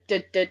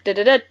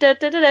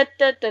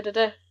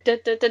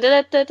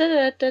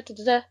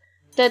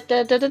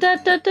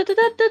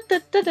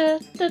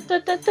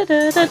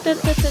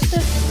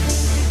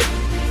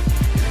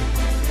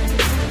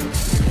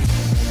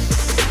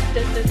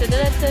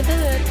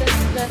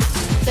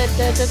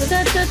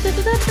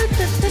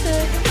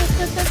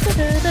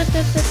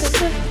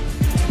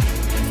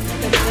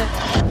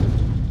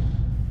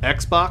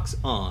Xbox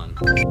on.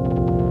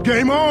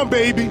 Game on,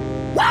 baby!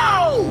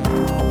 Wow!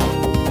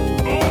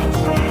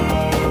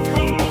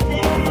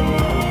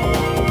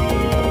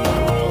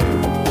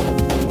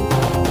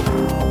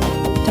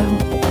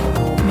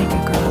 Don't make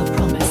a girl a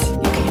promise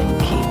you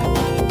can't keep.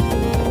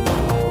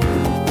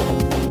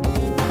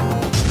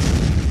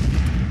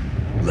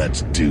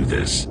 Let's do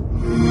this.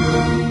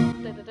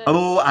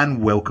 Hello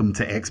and welcome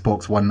to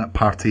Xbox One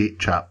Party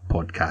Chat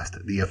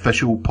Podcast, the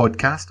official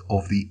podcast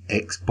of the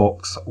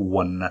Xbox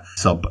One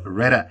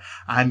subreddit.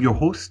 I'm your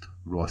host,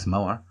 Ross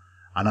Miller,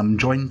 and I'm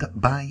joined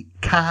by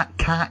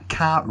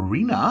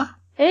Carina.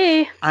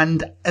 Hey.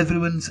 And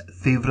everyone's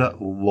favourite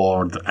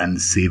lord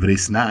and savoury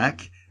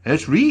snack,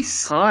 it's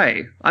Rhys.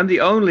 Hi, I'm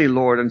the only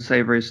lord and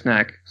savoury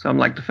snack, so I'm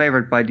like the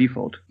favourite by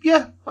default.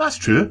 Yeah, that's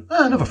true.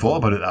 I never thought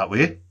about it that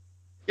way.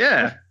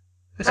 Yeah.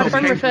 My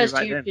friend refers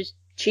to you as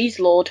Cheese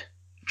Lord.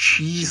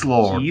 Cheese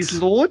Lord.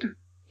 Cheese Lord?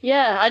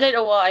 Yeah, I don't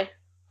know why.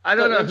 I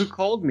don't know who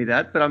called me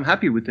that, but I'm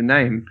happy with the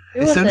name.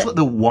 It sounds like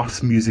the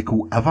worst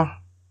musical ever.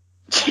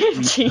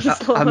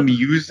 Cheese Lord. A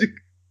music?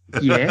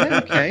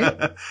 Yeah, okay.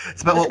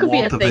 It's a bit like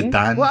Lord of the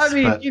Dance. Well, I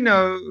mean, but... you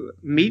know,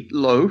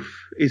 Meatloaf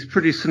is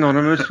pretty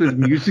synonymous with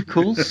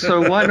musicals,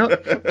 so why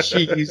not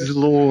Cheese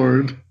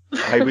Lord?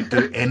 I would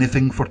do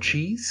anything for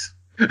cheese.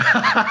 But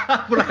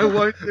I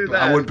won't do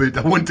that. I won't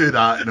do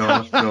that.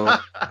 No.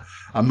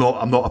 I'm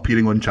not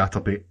appearing on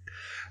Chatterbait.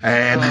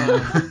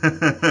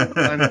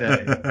 One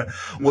day.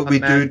 What we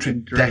do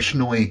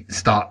traditionally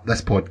start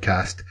this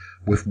podcast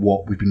with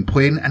what we've been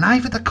playing, and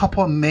I've had a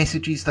couple of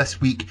messages this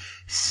week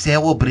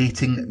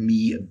celebrating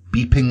me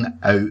beeping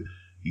out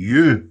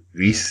you,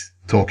 Rhys,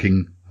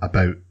 talking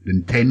about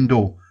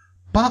Nintendo.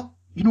 But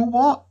you know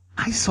what?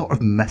 I sort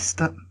of missed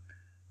it.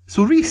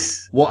 So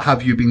Rhys, what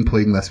have you been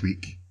playing this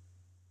week?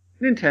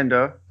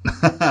 Nintendo.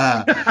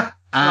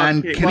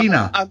 And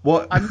Carina,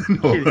 what? I'm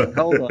kidding.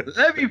 Hold on.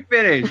 Let me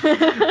finish.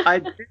 I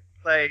did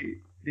play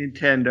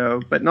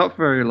Nintendo, but not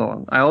very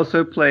long. I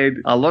also played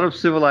a lot of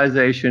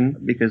Civilization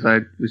because I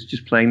was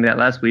just playing that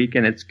last week,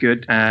 and it's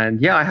good.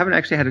 And yeah, I haven't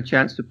actually had a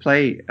chance to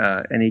play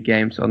any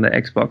games on the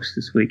Xbox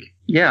this week.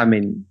 Yeah, I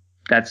mean,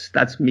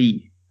 that's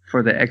me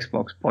for the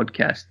Xbox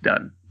podcast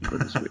done for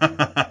this week.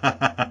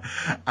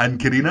 And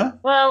Carina?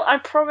 Well, I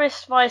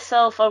promised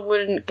myself I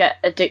wouldn't get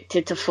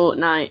addicted to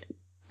Fortnite,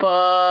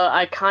 but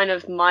I kind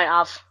of might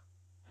have.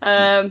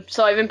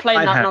 So I've been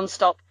playing that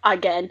non-stop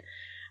again.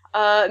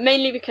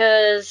 Mainly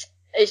because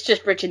it's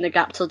just bridging the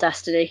gap till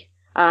Destiny,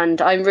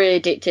 and I'm really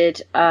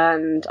addicted,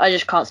 and I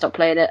just can't stop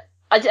playing it.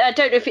 I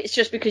don't know if it's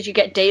just because you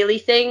get daily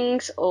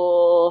things,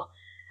 or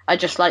I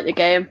just like the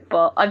game,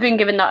 but I've been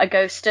giving that a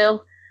go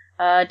still.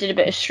 Did a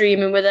bit of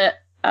streaming with it,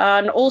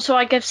 and also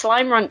I gave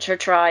Slime Rancher a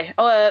try.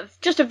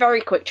 Just a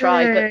very quick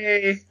try, but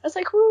I was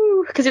like,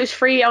 woo, because it was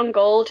free on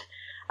Gold,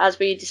 as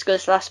we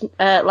discussed last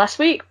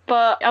week.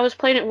 But I was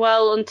playing it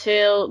well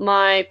until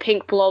my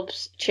pink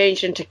blobs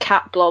changed into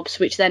cat blobs,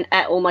 which then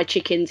ate all my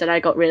chickens, and I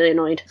got really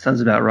annoyed.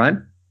 Sounds about right.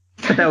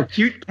 But they were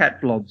cute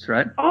cat blobs,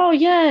 right? Oh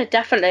yeah,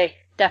 definitely.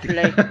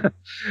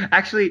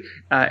 Actually,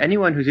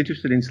 anyone who's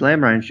interested in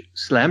Slam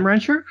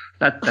Rancher?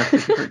 That's a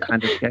different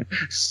kind of game.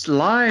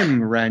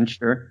 Slime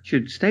Rancher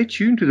should stay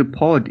tuned to the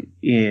pod.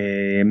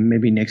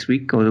 Maybe next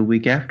week or the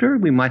week after.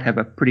 We might have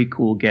a pretty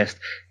cool guest.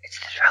 It's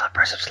the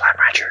developers of Slime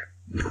Rancher.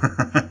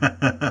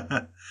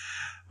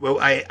 Well,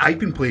 I've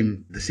been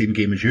playing the same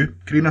game as you,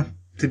 Carina.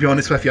 To be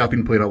honest with you, I've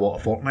been playing a lot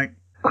of Fortnite.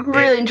 I've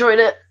really enjoyed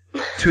it.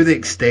 To the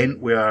extent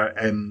where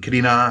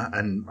Carina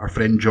and our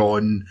friend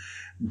John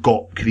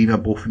got Carina,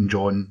 both and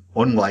John,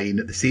 online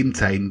at the same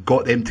time,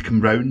 got them to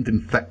come round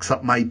and fix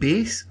up my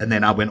base, and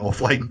then I went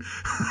offline.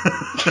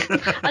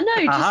 I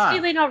know, just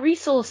stealing our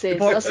resources.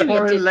 That's what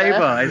you did labour,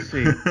 there. I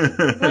see.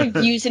 Like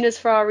using us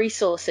for our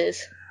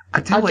resources.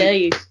 I do How like dare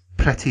you?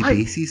 pretty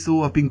bases,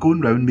 though. I've been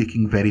going round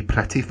making very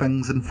pretty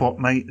things in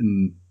Fortnite,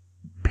 and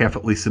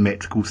perfectly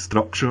symmetrical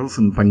structures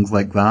and things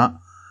like that.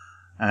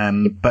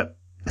 But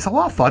it's a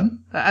lot of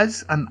fun. It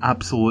is an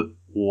absolute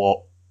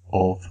lot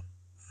of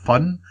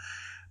fun.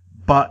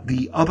 But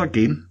the other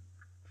game,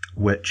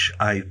 which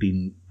I've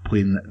been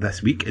playing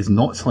this week, is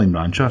not Slime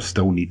Rancher.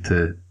 Still need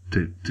to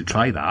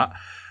try that.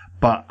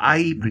 But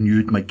I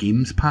renewed my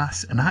Games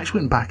Pass and I actually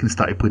went back and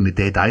started playing the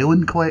Dead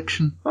Island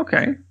collection.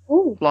 Okay.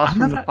 Ooh. Blast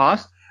from the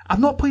past. I've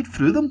not played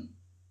through them.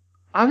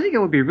 I think it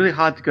would be really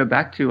hard to go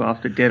back to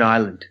after Dead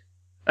Island.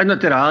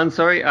 Not Dead Island,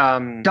 sorry.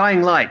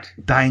 Dying Light.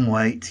 Dying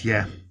Light,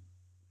 yeah.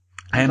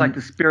 It's like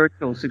the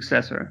spiritual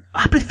successor.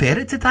 I prefer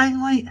it to Dying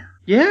Light.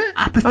 Yeah?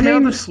 I prefer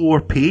the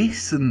slower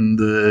pace and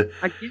the...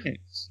 I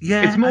guess.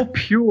 Yeah. It's more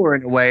pure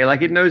in a way.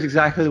 Like, it knows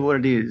exactly what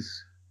it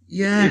is.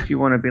 Yeah. If you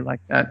want to be like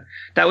that.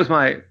 That was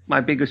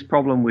my biggest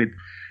problem with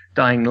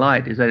Dying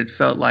Light is that it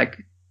felt like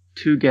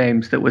two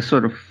games that were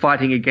sort of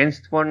fighting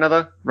against one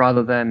another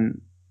rather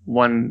than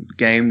one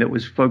game that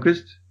was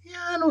focused. Yeah,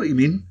 I know what you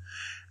mean.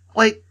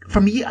 Like, for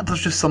me,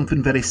 there's just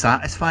something very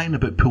satisfying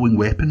about pulling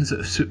weapons out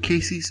of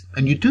suitcases,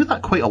 and you do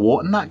that quite a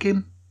lot in that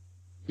game.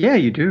 Yeah,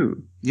 you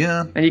do.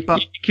 Yeah. And you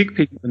kick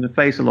people in the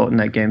face a lot in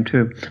that game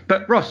too.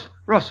 But Ross,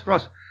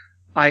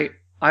 I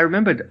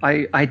remembered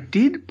I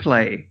did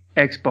play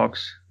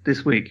Xbox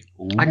this week.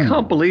 Ooh. I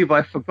can't believe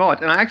I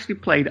forgot. And I actually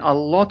played a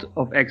lot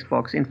of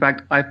Xbox. In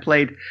fact, I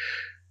played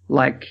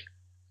like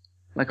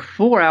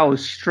 4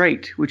 hours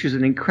straight, which is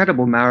an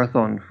incredible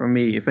marathon for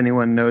me, if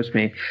anyone knows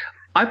me.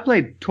 I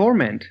played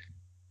Torment,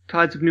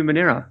 Tides of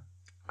Numenera.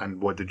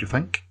 And what did you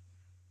think?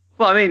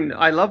 Well, I mean,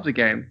 I love the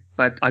game,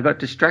 but I got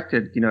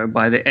distracted,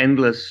 by the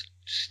endless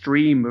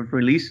stream of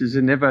releases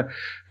and never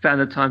found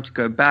the time to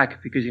go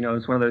back because,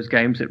 it's one of those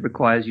games that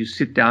requires you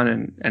sit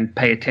down and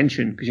pay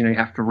attention because, you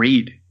have to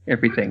read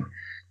everything.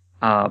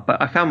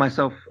 But I found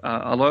myself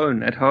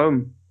alone at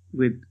home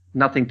with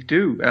nothing to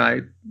do.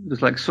 I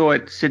was saw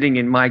it sitting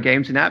in my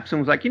games and apps and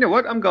was like, you know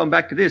what, I'm going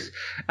back to this.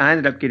 I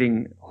ended up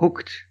getting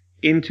hooked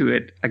into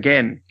it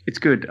again. It's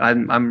good.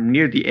 I'm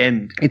near the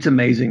end. It's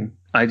amazing.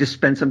 I just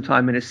spent some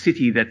time in a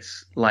city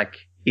that's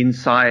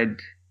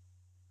inside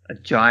a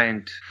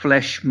giant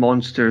flesh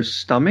monster's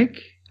stomach,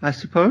 I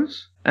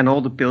suppose. And all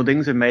the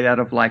buildings are made out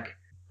of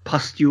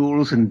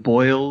pustules and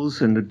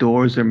boils, and the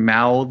doors are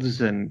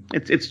mouths, and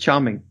it's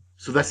charming.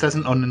 So this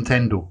isn't on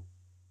Nintendo?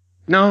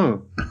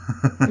 No.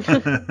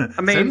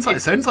 I mean,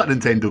 it sounds like a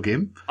Nintendo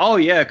game. Oh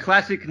yeah,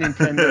 classic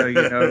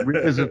Nintendo,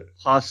 Rivers of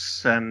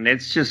Pus, and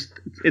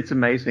it's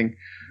amazing.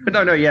 But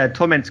no, yeah,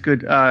 Torment's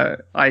good.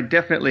 I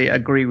definitely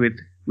agree with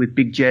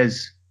Big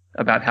Jez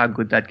about how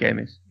good that game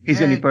is. He's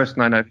the only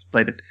person I know who's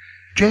played it.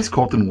 Jez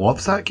Corden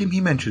loves that game.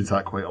 He mentions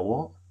that quite a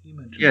lot.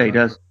 He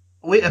does.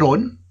 Later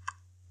on,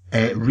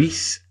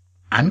 Rhys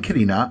and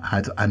Carina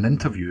had an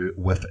interview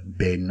with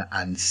Ben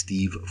and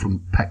Steve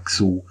from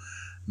Pixel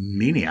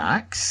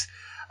Maniacs.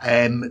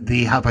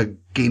 They have a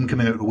game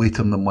coming out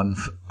later in the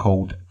month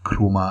called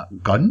Chroma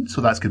Gun,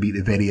 so that's going to be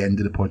at the very end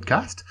of the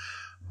podcast.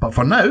 But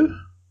for now,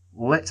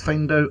 let's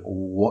find out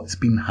what's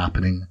been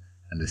happening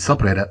in the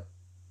subreddit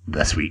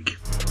this week.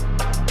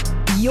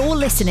 You're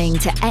listening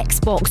to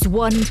Xbox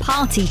One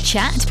Party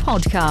Chat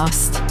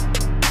Podcast.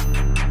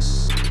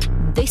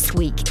 This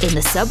week in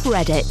the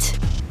subreddit.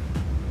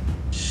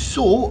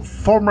 So,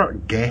 former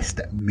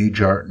guest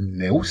Major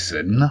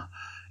Nelson,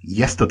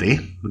 yesterday,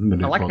 I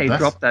like how you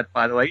dropped that,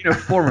 by the way.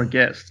 Former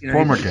guest.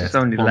 Former guest. It's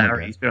only former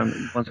Larry. He's been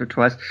on once or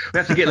twice. We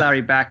have to get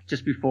Larry back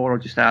just before or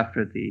just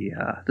after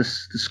the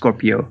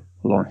Scorpio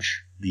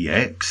launch. The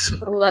X.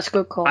 Oh, that's a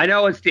good call. I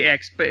know it's the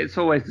X, but it's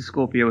always the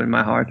Scorpio in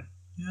my heart.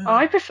 Yeah. Oh,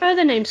 I prefer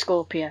the name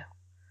Scorpio.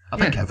 I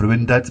think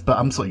everyone did, but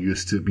I'm so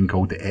used to it being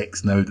called the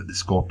X now that the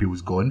Scorpio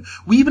was gone.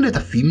 We even had a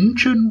theme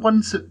tune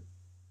once.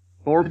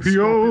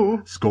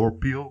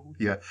 Scorpio,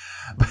 yeah.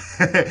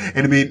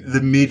 Anyway,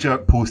 the Major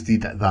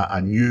posted that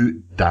a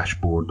new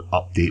dashboard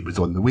update was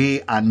on the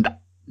way, and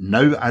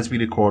now, as we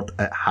record,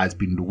 it has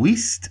been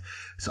released.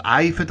 So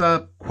I've had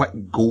a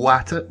quick go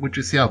at it, would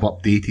you say? I've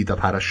updated, I've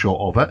had a shot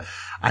of it.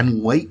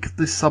 And like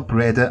the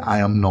subreddit, I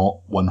am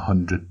not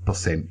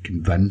 100%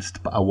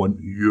 convinced, but I want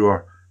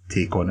your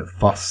take on it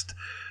first.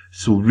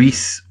 So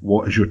Rhys,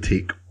 what is your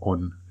take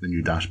on the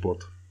new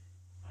dashboard?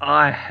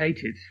 I hate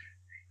it.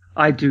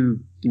 I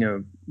do,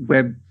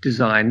 web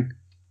design,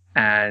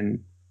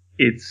 and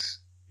it's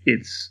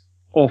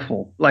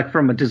awful.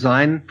 From a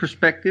design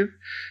perspective,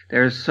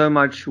 there is so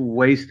much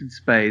wasted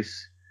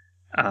space.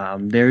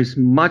 There's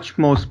much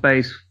more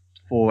space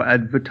for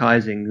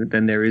advertising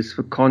than there is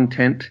for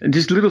content. And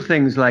just little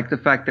things like the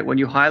fact that when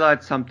you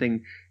highlight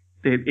something,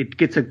 it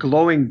gets a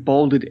glowing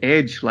bolded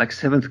edge like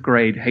 7th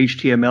grade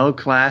HTML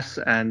class.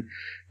 And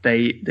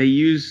they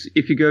use,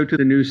 if you go to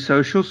the new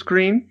social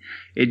screen,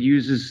 it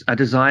uses a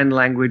design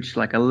language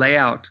like a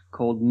layout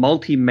called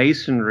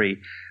multi-masonry,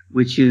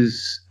 which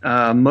is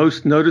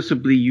most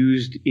noticeably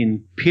used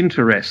in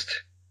Pinterest.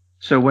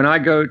 So when I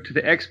go to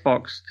the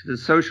Xbox, to the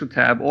social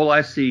tab, all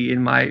I see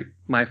in my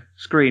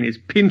screen is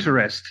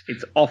Pinterest.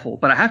 It's awful.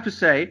 But I have to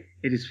say,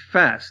 it is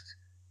fast.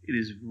 It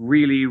is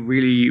really,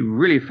 really,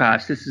 really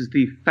fast. This is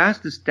the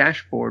fastest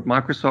dashboard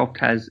Microsoft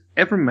has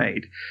ever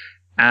made.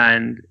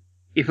 And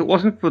if it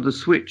wasn't for the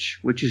Switch,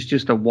 which is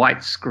just a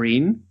white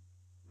screen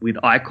with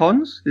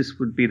icons, this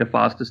would be the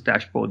fastest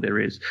dashboard there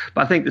is.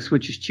 But I think the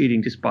Switch is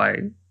cheating just by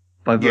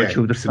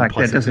virtue of the fact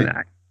that it doesn't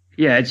act.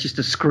 Yeah, it's just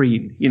a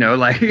screen,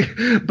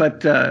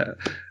 but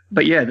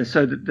yeah,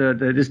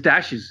 this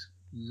dash is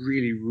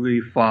really,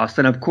 really fast.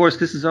 And of course,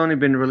 this has only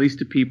been released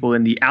to people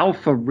in the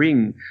alpha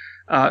ring.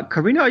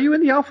 Carina, are you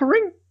in the alpha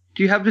ring?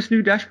 Do you have this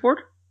new dashboard?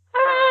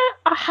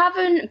 I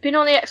haven't been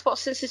on the Xbox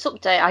since this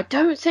update. I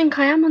don't think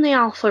I am on the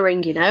alpha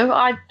ring,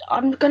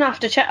 I'm going to have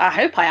to check. I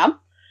hope I am.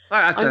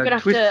 I have to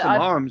twist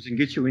some arms and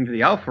get you into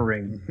the alpha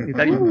ring.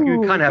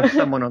 You can't have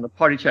someone on the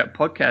Party Chat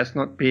podcast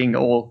not being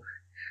all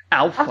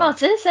alpha. I was about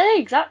to say,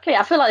 exactly.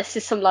 I feel like this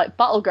is some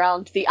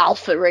battleground, the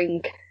alpha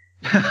ring.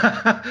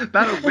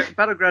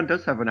 Battleground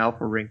does have an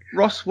alpha ring.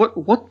 Ross,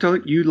 what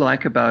don't you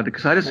like about it?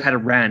 Because I just had a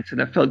rant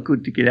and it felt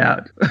good to get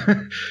out.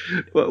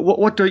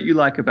 what don't you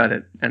like about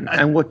it?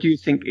 And what do you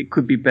think it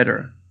could be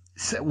better?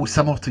 Well,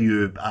 similar to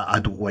you,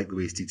 I don't like the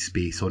wasted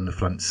space on the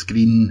front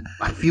screen.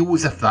 I feel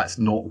as if that's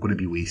not going to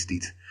be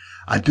wasted.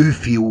 I do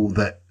feel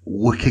that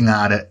looking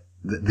at it,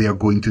 that they are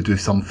going to do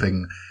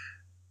something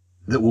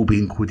that will be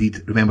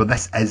included. Remember,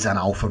 this is an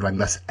alpha ring.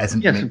 This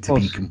isn't meant to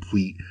be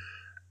complete.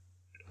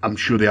 I'm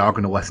sure they are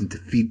going to listen to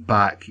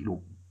feedback.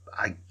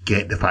 I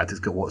get the fact it's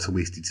got lots of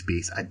wasted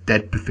space. I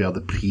did prefer the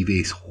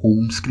previous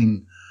home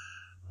screen.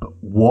 But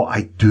what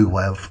I do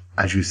love,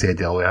 as you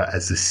said earlier,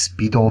 is the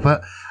speed of it.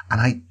 And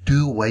I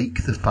do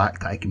like the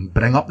fact that I can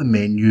bring up the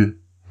menu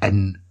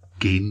in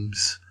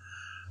games.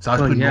 So I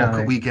was playing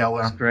Rocket League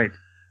earlier. That's great.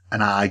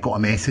 And I got a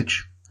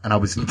message. And I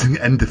was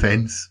in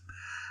defence.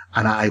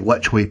 And I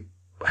literally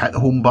hit the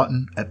home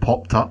button. It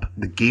popped up.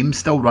 The game's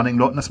still running,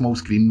 not on a small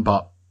screen,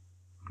 but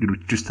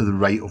just to the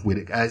right of where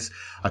it is.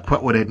 I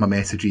quickly read my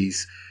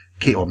messages,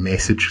 or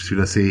message,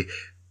 should I say,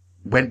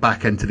 went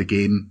back into the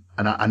game,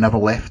 and I never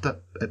left it.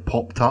 It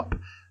popped up.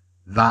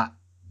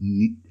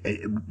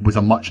 It was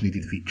a much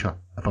needed feature,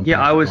 if I'm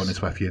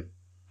honest with you.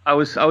 I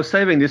was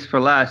saving this for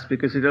last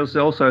because it was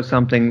also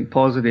something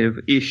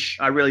positive-ish.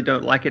 I really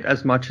don't like it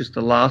as much as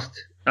the last,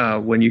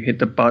 when you hit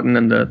the button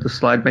and the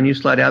slide menu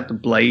slide out, the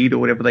blade or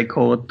whatever they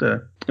call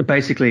it.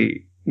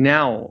 Basically,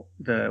 now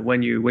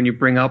when you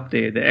bring up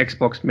the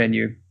Xbox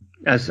menu,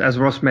 as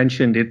Ross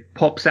mentioned, it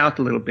pops out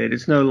a little bit.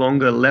 It's no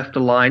longer left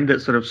aligned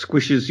that sort of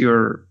squishes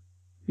your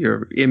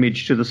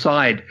image to the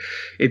side.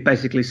 It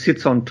basically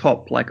sits on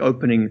top, like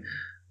opening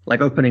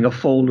a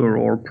folder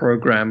or a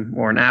program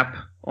or an app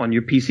on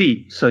your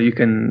PC. So you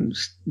can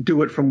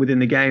do it from within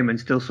the game and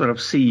still sort of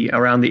see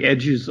around the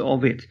edges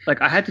of it.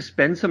 Like, I had to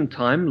spend some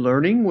time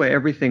learning where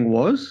everything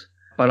was,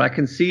 but I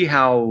can see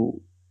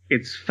how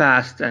it's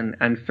fast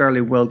and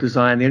fairly well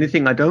designed. The only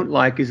thing I don't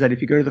like is that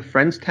if you go to the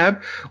Friends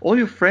tab, all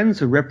your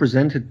friends are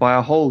represented by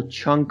a whole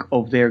chunk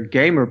of their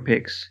gamer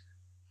pics.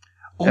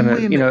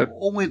 Only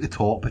at the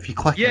top. If you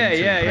click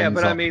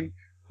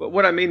But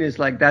what I mean is,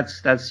 like,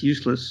 that's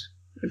useless.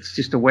 It's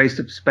just a waste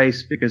of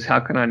space, because how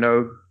can I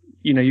know?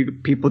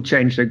 People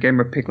change their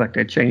gamer pic like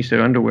they change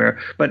their underwear.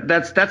 But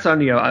that's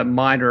only a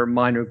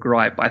minor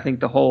gripe. I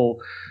think the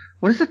whole,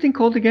 what is that thing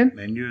called again?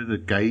 Menu, the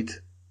guide.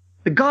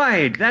 The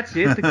guide, that's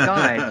it, the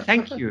guide.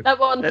 Thank you. That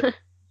one.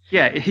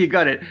 Yeah, you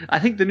got it. I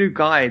think the new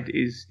guide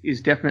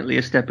is definitely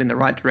a step in the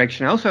right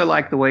direction. I also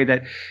like the way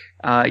that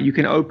you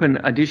can open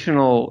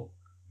additional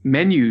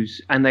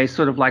menus and they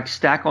sort of like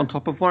stack on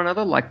top of one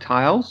another like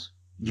tiles.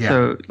 Yeah.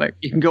 So like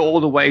you can go all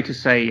the way to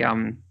say, I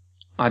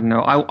don't know,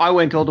 I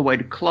went all the way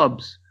to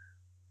clubs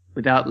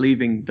without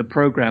leaving the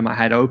program I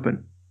had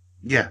open.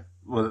 Yeah.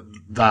 Well,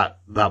 that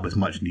was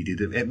much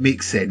needed. It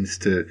makes sense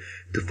to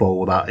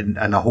follow that,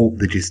 and I hope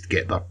they just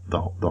get their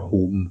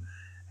home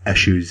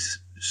issues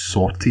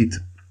sorted,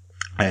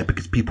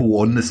 because people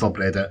on the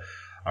subreddit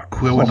are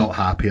clearly not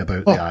happy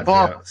about the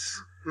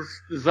adverts.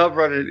 The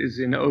subreddit is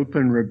in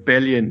open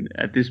rebellion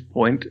at this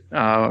point.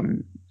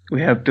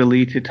 We have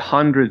deleted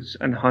hundreds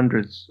and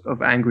hundreds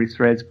of angry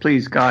threads.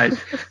 Please, guys,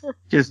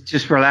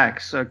 just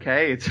relax,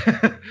 okay?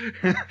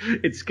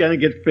 It's gonna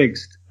get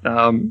fixed.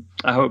 I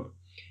hope.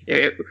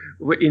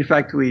 In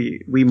fact, we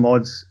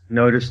mods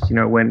noticed,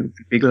 when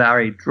Big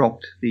Larry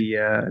dropped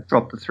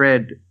the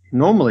thread.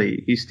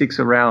 Normally, he sticks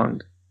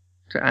around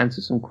to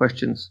answer some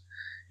questions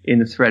in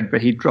the thread,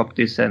 but he dropped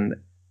this and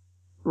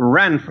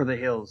ran for the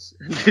hills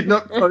and did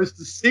not post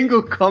a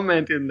single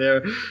comment in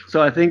there.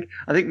 So I think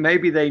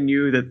maybe they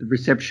knew that the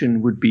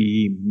reception would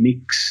be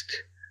mixed.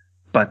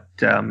 But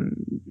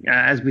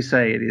as we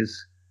say, it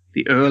is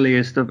the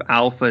earliest of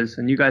alphas,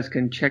 and you guys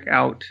can check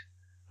out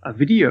a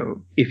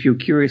video if you're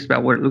curious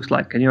about what it looks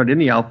like. And in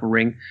the alpha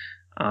ring,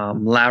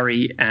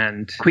 Larry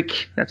and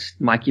Quick, that's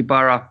Mikey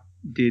Barra,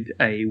 did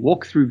a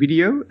walkthrough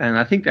video, and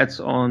I think that's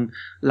on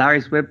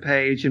Larry's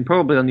webpage and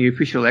probably on the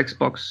official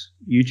Xbox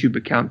YouTube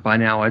account by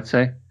now, I'd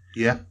say.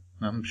 Yeah,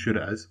 I'm sure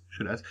it is.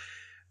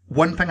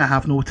 One thing I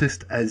have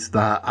noticed is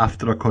that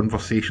after a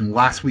conversation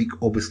last week,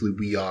 obviously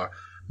we are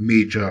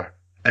major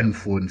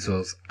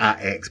influencers at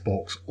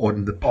Xbox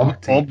on the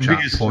Party Chat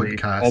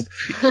podcast.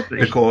 Obviously.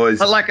 Because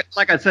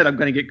like I said, I'm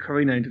going to get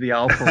Carina into the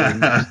alpha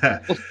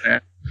ring.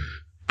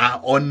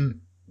 On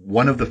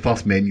one of the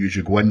first menus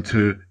you go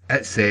into,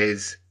 it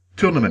says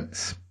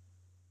tournaments.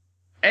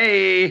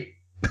 Hey!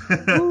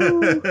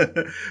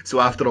 So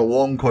after a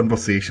long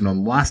conversation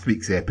on last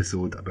week's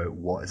episode about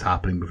what is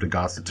happening with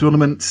regards to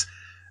tournaments,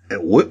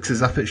 it looks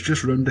as if it's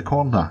just round the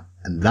corner,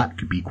 and that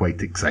could be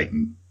quite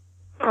exciting.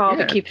 I'll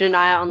be keeping an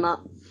eye out on that.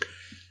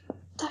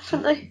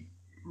 Definitely.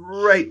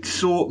 Right,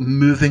 so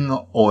moving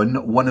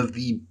on, one of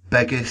the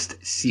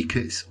biggest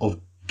secrets of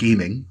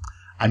gaming,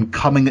 and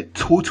coming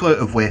totally out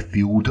of left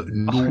field,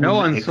 no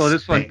one saw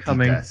this one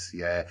coming.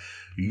 Yeah,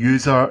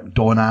 user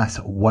Donas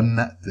won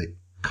the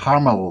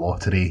Karma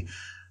lottery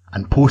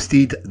and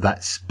posted that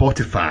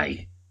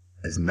Spotify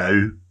is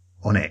now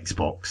on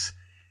Xbox.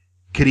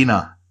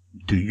 Carina,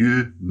 Do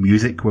you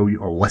music while you,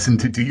 or listen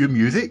to, do you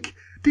music?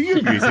 Do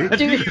you music?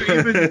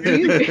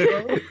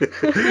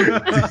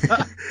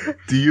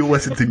 Do you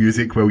listen to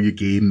music while you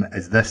game?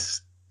 Is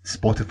this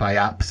Spotify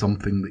app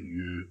something that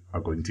you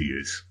are going to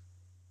use?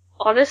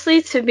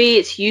 Honestly, to me,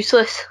 it's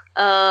useless.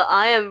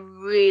 I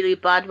am really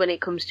bad when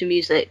it comes to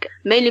music,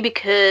 mainly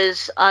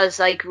because as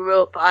I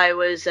grew up, I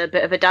was a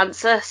bit of a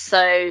dancer.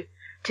 So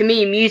to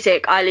me,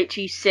 music, I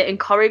literally sit and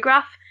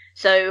choreograph.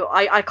 So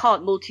I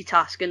can't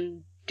multitask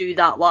and do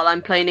that while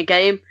I'm playing a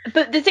game.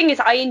 But the thing is,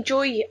 I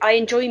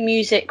enjoy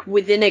music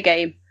within a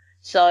game.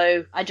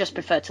 So I just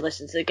prefer to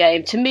listen to the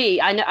game. To me,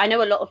 I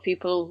know a lot of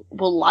people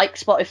will like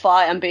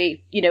Spotify and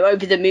be,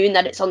 over the moon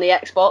that it's on the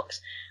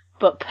Xbox.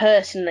 But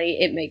personally,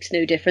 it makes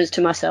no difference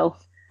to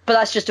myself. But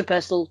that's just a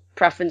personal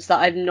preference that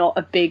I'm not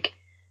a big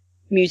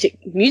music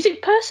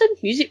person,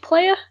 music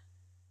player,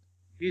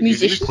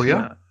 musician,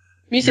 player?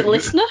 music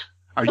listener.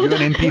 Are you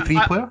an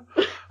MP3 player?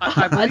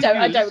 I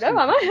don't know,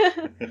 am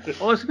I?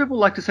 Well, some people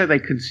like to say they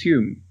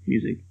consume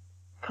music.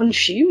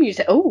 Consume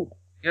music? Oh.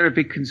 You're a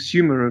big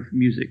consumer of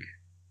music.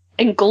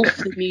 Engulf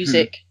the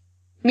music.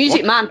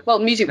 Music man. Well,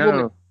 music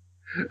woman.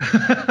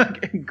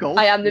 Engulf?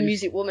 I am the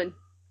music woman.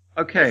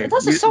 Okay.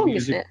 That's a song,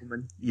 isn't it?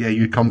 Woman. Yeah,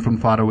 you come from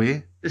far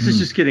away. This is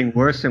just getting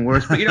worse and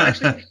worse. But,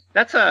 actually,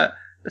 that's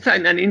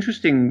an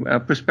interesting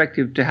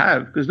perspective to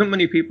have, because not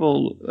many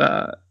people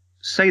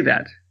say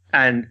that.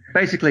 And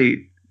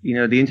basically,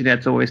 the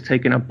internet's always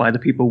taken up by the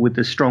people with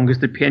the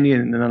strongest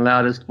opinion and the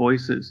loudest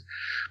voices.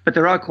 But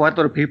there are quite a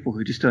lot of people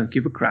who just don't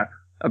give a crap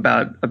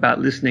about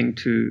listening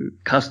to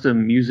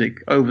custom music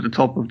over the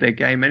top of their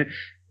game. And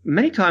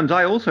many times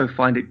I also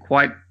find it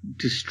quite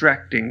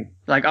distracting.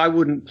 Like, I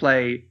wouldn't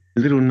play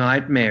Little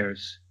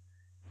Nightmares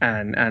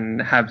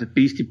and have the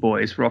Beastie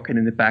Boys rocking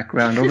in the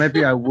background, or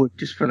maybe I would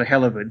just for the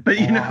hell of it. But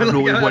I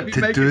really want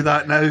to do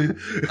that now.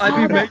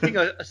 I'd be making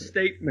a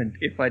statement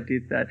if I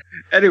did that.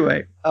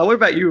 Anyway, what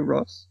about you,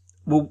 Ross?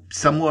 Well,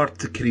 similar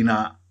to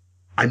Carina,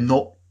 I'm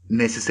not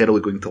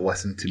necessarily going to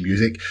listen to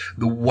music.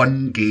 The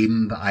one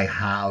game that I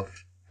have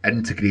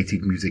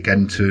integrated music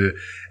into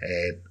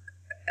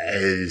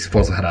is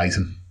Forza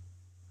Horizon.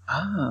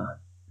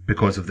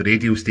 Because of the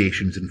radio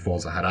stations in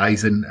Forza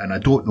Horizon, and I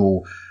don't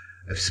know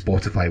if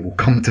Spotify will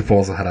come to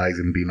Forza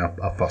Horizon being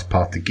a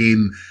first-party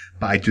game,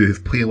 but I do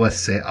have playlists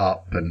set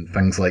up and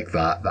things like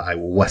that I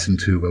will listen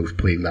to whilst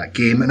playing that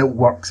game, and it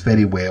works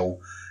very well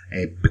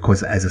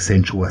because it is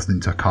essential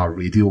listening to a car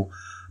radio.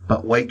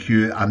 But like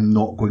you, I'm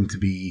not going to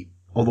be,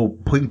 although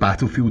playing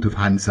Battlefield with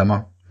Hans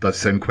Zimmer does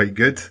sound quite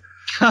good.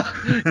 Yeah,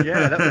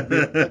 that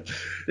would be,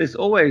 there's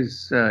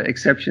always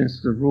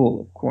exceptions to the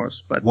rule, of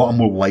course. But what I'm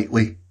more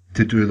likely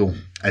to do, though,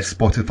 is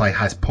Spotify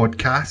has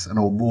podcasts, and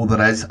although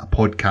there is a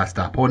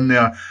podcast app on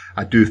there,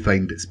 I do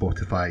find that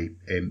Spotify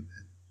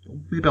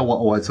maybe a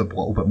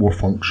little bit more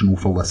functional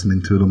for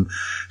listening to them.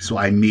 So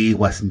I may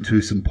listen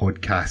to some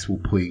podcasts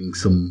while playing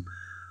some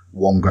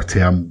longer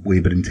term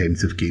labour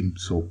intensive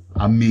games. So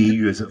I may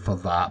use it for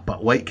that.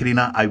 But like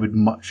Carina, I would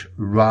much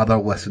rather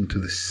listen to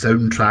the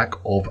soundtrack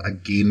of a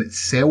game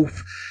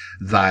itself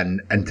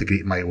than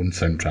integrate my own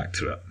soundtrack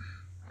to it.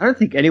 I don't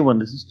think anyone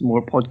listens to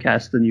more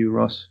podcasts than you,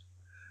 Ross.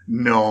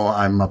 No,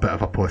 I'm a bit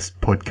of a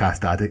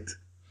podcast addict.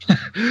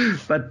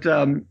 But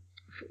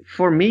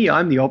for me,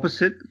 I'm the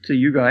opposite to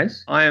you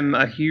guys. I am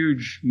a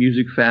huge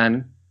music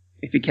fan.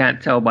 If you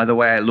can't tell by the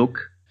way I look,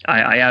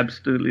 I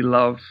absolutely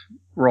love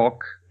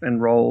rock and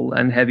roll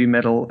and heavy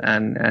metal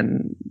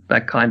and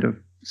that kind of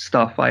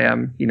stuff. I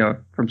am,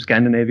 from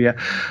Scandinavia.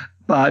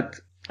 But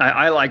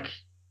I like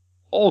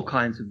all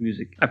kinds of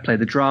music. I play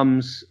the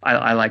drums.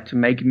 I like to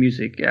make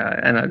music.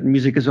 And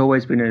music has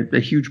always been a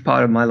huge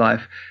part of my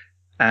life.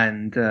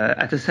 And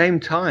at the same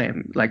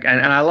time, and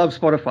I love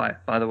Spotify,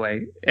 by the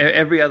way.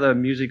 Every other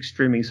music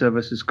streaming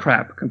service is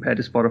crap compared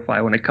to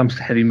Spotify when it comes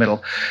to heavy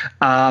metal.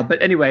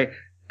 But anyway,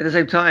 at the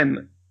same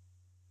time,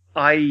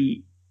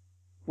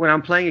 when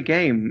I'm playing a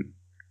game,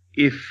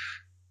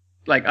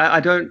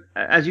 I don't,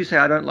 as you say,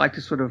 I don't like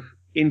to sort of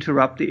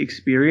interrupt the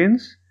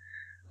experience.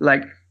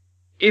 Like,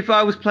 if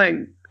I was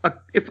playing,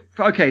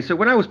 so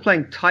when I was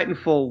playing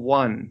Titanfall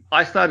 1,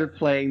 I started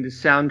playing the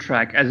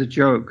soundtrack as a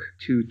joke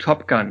to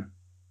Top Gun.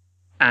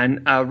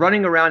 And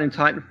running around in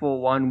Titanfall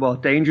 1 while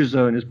Danger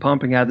Zone is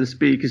pumping out the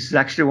speakers is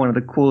actually one of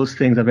the coolest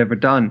things I've ever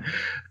done.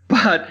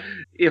 But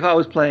if I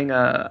was playing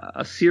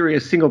a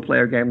serious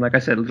single-player game, like I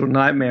said, Little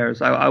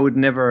Nightmares, I would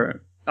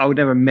never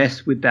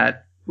mess with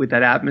that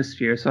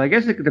atmosphere. So I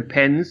guess it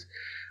depends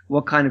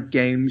what kind of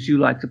games you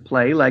like to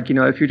play. Like,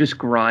 if you're just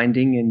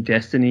grinding in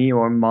Destiny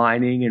or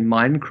mining in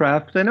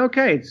Minecraft, then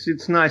okay,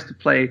 it's nice to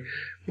play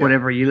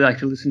whatever you like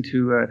to listen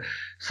to.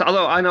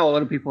 Although I know a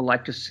lot of people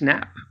like to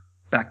snap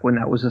back when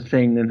that was a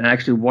thing and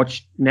actually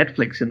watch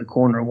Netflix in the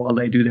corner while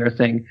they do their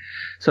thing.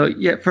 So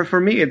yeah, for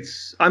me,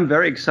 I'm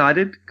very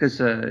excited because,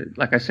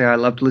 like I say, I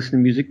love to listen to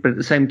music, but at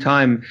the same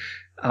time,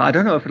 I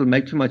don't know if it'll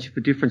make too much of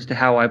a difference to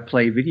how I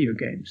play video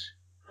games.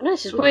 I know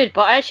this is weird,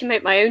 but I actually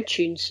make my own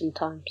tunes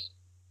sometimes.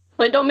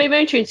 Don't make my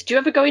own tunes. Do you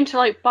ever go into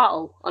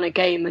battle on a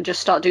game and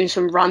just start doing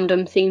some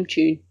random theme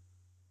tune?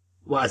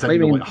 What, is that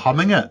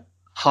humming it?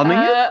 Humming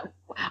it?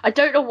 I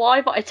don't know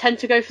why, but I tend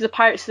to go for the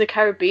Pirates of the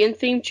Caribbean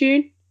theme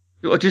tune.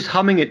 Or just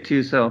humming it to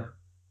yourself.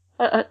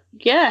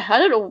 Yeah, I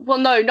don't know. Well,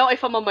 no, not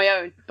if I'm on my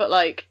own, but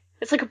like,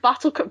 it's like a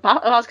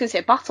I was going to say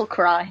a battle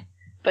cry,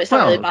 but it's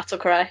not really a battle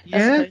cry, I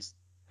suppose.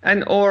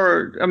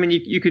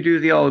 You could do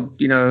the old,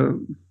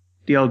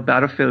 the old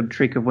Battlefield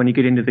trick of when you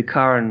get into the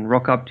car and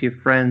rock up to your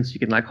friends, you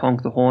can like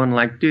honk the horn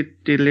like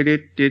dit dit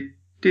dit dit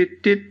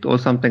dit dit or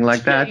something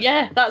like that.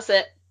 Yeah, that's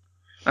it.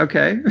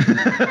 Okay.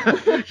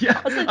 Yeah,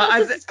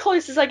 that's as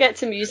close as I get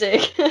to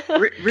music.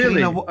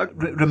 Really?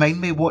 Remind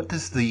me, what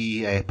does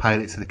the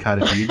Pirates of the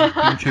Caribbean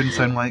theme tune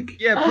sound like?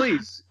 Yeah,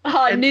 please.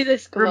 I knew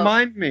this.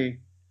 Remind me.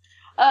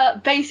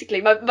 Basically,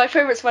 my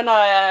favourites when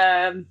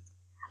I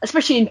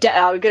especially in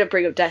I'm going to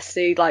bring up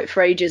Destiny like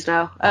for ages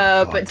now.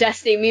 But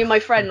Destiny, me and my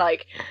friend,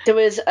 like, there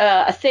was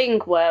a thing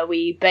where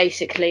we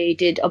basically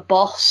did a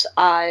boss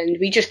and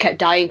we just kept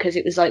dying because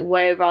it was like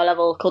way over our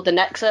level, called the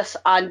Nexus,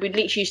 and we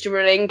literally used to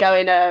run in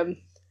going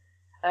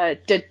oh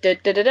wait, that's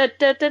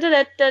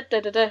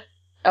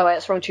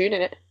the wrong tune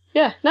in it.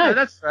 Yeah, no,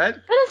 that's right.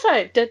 That's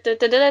right.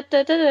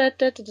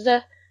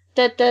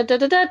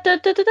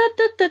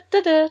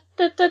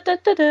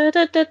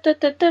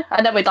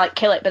 And then we'd like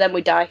kill it, but then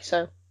we'd die.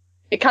 So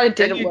it kind of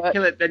didn't work.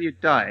 Kill it, then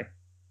you'd die.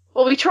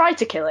 Well, we tried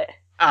to kill it.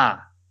 A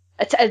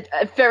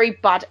very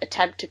bad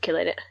attempt to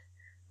killing it.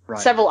 Right.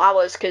 Several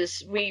hours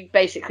because we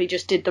basically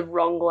just did the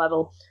wrong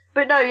level.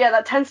 But no, yeah,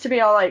 that tends to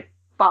be our like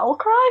battle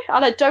cry,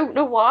 and I don't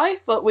know why,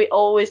 but we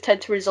always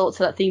tend to resort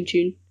to that theme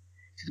tune.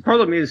 The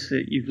problem is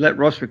that you've let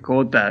Ross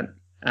record that,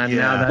 and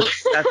now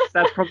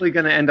that's probably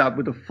going to end up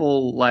with a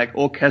full like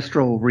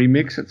orchestral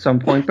remix at some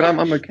point. But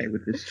I'm okay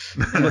with this.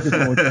 I'm looking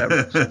forward to that.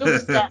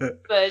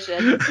 Dubstep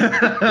version.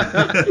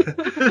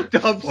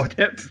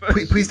 Dubstep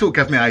version. Please don't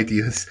give me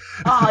ideas.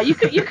 You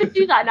could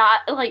do that now,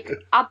 like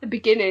at the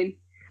beginning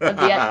of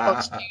the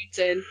Xbox tunes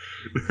in.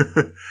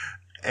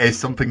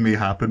 Something may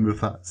happen with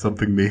that.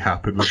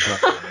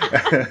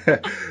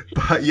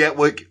 But yeah,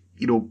 look,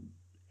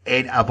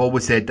 I've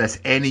always said this,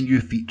 any new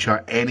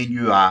feature, any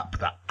new app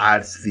that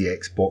adds to the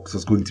Xbox,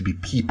 there's going to be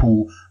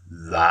people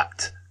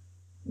that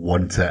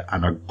want it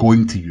and are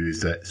going to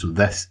use it. So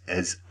this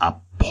is a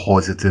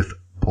positive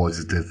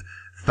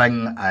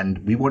thing.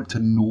 And we want to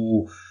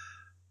know,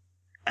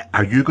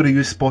 are you going to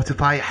use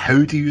Spotify?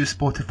 How do you use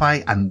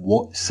Spotify? And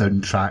what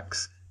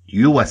soundtracks do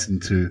you listen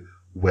to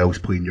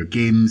whilst playing your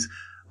games?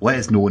 Let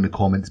us know in the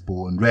comments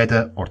below on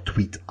Reddit or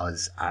tweet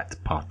us at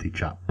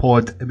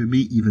PartyChatPod, and we may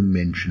even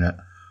mention it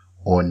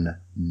on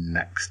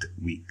next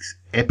week's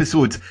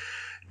episode.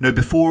 Now,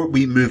 before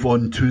we move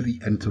on to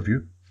the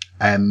interview,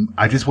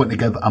 I just want to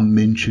give a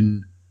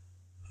mention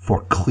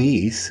for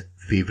Clay's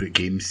favourite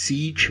game,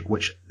 Siege,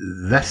 which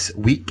this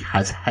week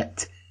has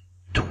hit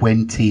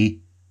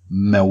 20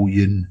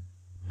 million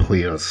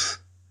players.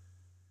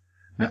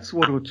 That's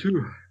World War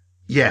II.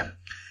 Yeah.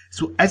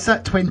 So is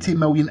that 20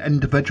 million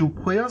individual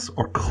players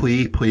or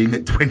Clay playing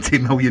it 20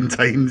 million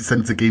times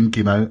since the game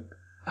came out?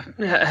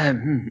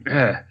 That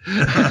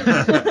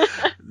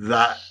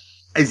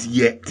is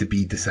yet to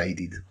be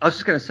decided. I was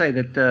just going to say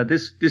that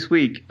this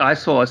week I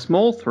saw a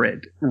small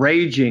thread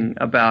raging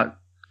about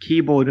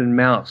keyboard and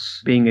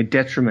mouse being a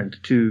detriment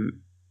to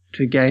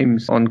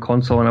games on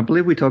console, and I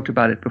believe we talked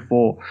about it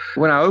before.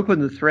 When I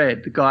opened the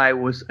thread, the guy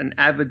was an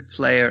avid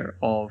player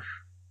of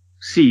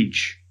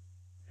Siege.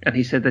 And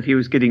he said that he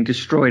was getting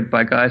destroyed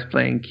by guys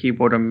playing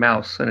keyboard and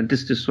mouse, and it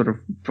just sort of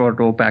brought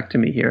it all back to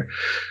me here.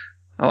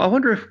 I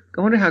wonder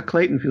how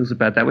Clayton feels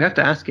about that. We have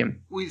to ask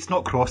him. Well, it's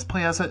not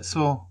crossplay, is it?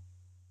 So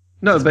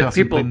no, but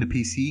people playing the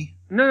PC.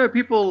 No,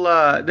 people.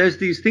 There's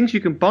these things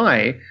you can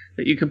buy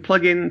that you can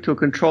plug into a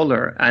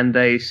controller, and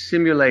they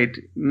simulate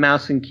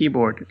mouse and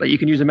keyboard. Like you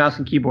can use a mouse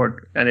and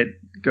keyboard, and it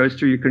goes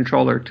through your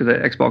controller to the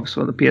Xbox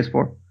or the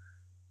PS4.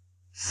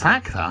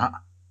 Sack that.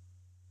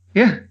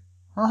 Yeah.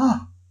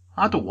 Oh.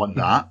 I don't want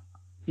that.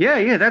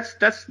 Yeah,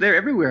 that's they're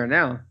everywhere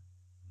now.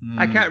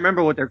 I can't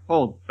remember what they're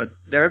called, but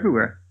they're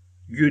everywhere.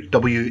 You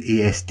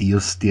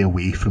WASDers, stay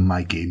away from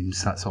my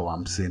games. That's all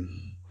I'm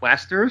saying.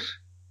 Blasters?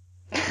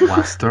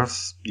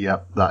 Blasters?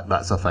 Yep,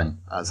 that's a thing.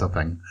 That's a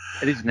thing.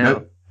 It is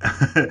now.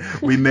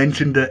 We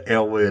mentioned it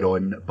earlier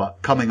on,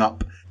 but coming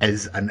up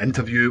is an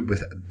interview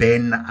with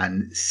Ben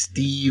and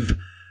Steve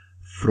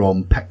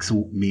from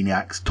Pixel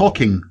Maniacs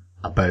talking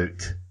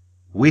about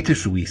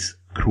latest release,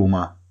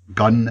 Chroma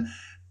Gun.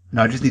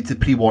 Now, I just need to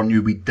pre-warn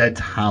you, we did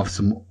have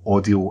some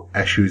audio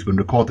issues when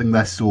recording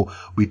this, so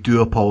we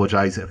do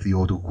apologise if the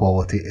audio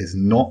quality is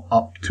not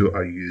up to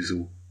our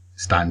usual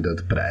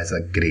standard, but it is a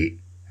great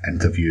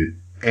interview.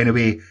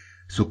 Anyway,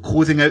 so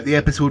closing out the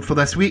episode for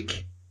this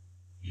week,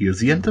 here's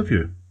the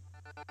interview.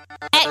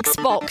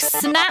 Xbox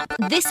Snap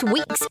this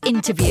week's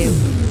interview.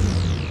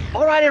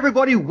 All right,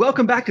 everybody,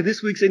 welcome back to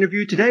this week's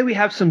interview. Today we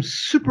have some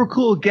super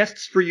cool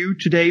guests for you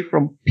today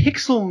from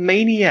Pixel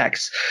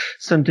Maniacs,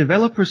 some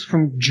developers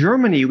from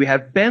Germany. We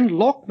have Ben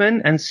Lochmann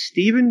and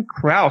Stephen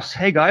Crouse.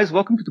 Hey, guys,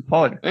 welcome to the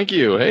pod. Thank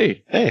you.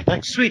 Hey,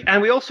 thanks. Sweet.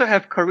 And we also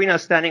have Carina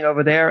standing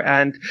over there.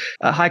 And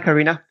hi,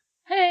 Carina.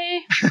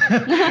 Hey.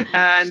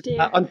 And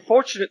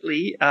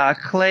unfortunately,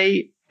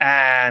 Clay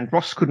and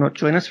Ross could not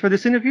join us for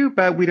this interview,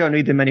 but we don't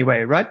need them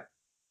anyway, right?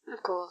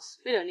 Of course,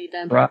 we don't need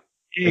them. Right.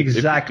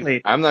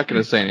 Exactly. I'm not going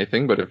to say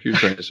anything, but if you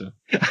say so.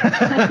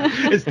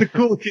 It's the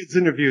cool kids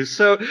interview.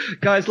 So,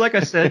 guys, like I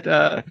said,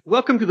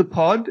 welcome to the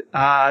pod.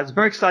 It's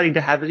very exciting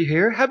to have you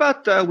here. How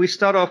about we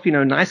start off,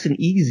 nice and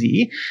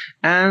easy,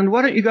 and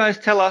why don't you guys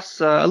tell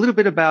us a little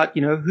bit about,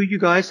 who you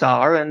guys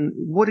are and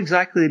what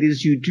exactly it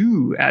is you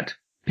do at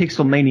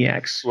Pixel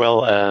Maniacs?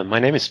 Well, my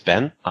name is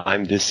Ben.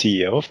 I'm the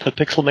CEO of the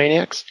Pixel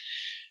Maniacs,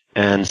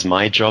 and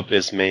my job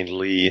is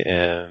mainly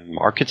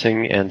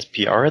marketing and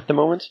PR at the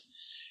moment.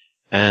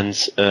 And,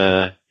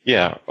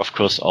 of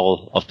course,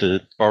 all of the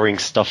boring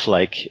stuff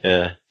like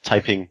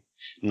typing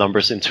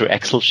numbers into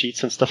Excel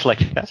sheets and stuff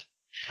like that.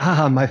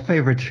 Ah, my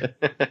favorite.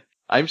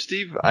 I'm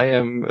Steve. I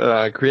am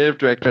creative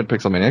director at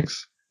Pixel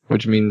Maniacs,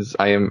 which means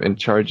I am in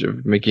charge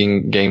of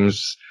making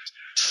games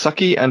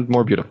sucky and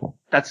more beautiful.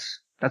 That's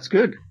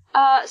good.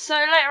 So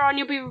later on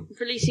you'll be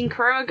releasing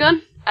Chroma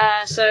Gun.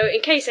 So in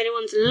case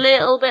anyone's a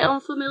little bit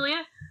unfamiliar,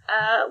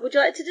 would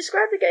you like to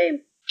describe the game?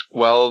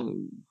 Well,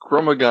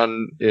 Chroma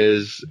Gun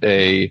is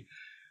a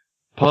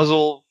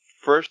puzzle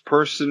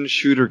first-person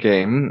shooter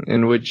game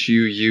in which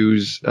you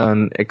use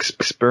an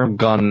experimental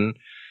gun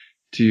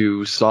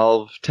to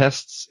solve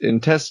tests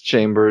in test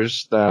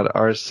chambers that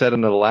are set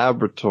in a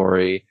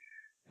laboratory,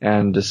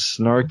 and a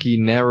snarky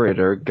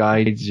narrator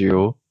guides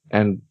you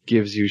and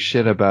gives you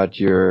shit about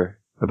your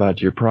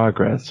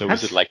progress. So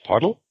is it like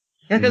Portal?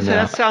 Yeah,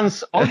 that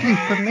sounds oddly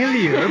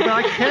familiar, but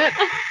I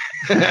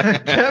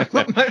can't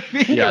put my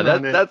finger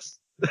on it.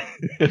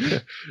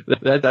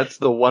 That's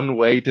the one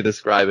way to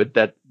describe it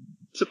that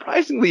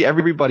surprisingly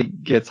everybody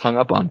gets hung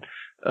up on.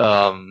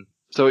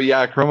 So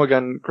yeah, Chroma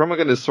Gun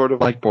is sort of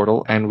like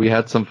Portal, and we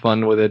had some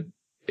fun with it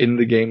in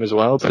the game as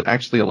well. But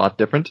actually a lot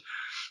different,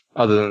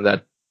 other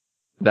than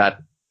that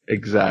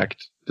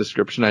exact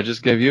description I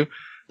just gave you.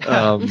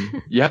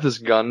 You have this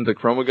gun, the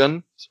Chroma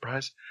Gun,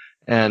 surprise,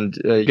 and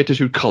you get to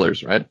shoot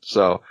colors, right?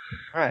 So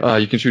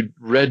you can shoot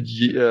red,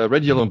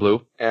 yellow, and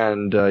blue,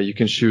 and you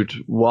can shoot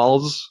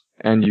walls.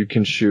 And you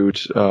can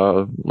shoot,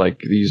 like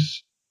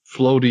these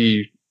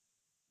floaty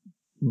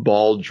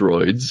ball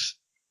droids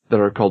that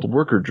are called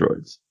worker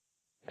droids.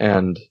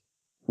 And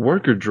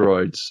worker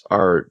droids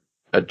are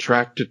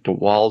attracted to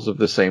walls of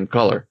the same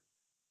color.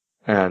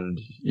 And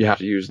you have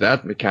to use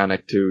that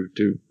mechanic to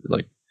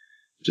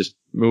just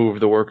move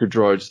the worker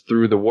droids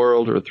through the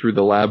world or through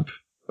the lab,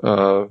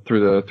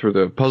 through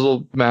the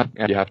puzzle map.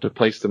 And you have to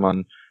place them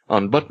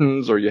on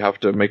buttons, or you have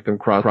to make them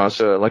cross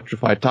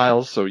electrified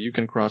tiles so you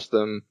can cross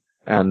them.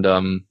 And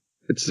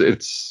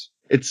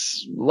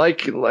it's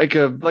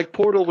like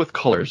Portal with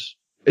colors.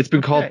 It's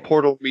been called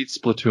Portal meets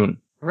Splatoon.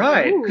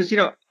 Right, because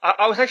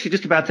I was actually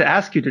just about to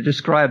ask you to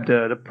describe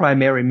the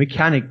primary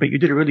mechanic, but you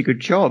did a really good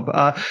job.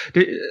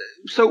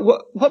 So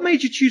what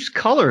made you choose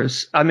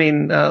colors? I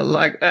mean,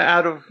 like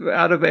out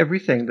of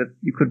everything that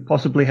you could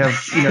possibly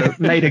have,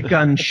 made a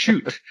gun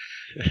shoot.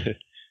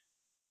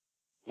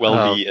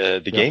 Well,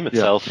 the game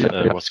itself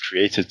was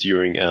created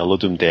during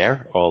Ludum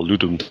Dare, or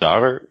Ludum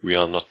Dare. We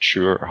are not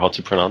sure how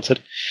to pronounce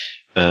it.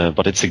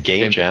 But it's a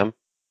game jam,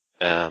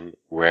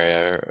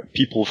 where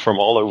people from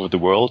all over the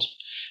world,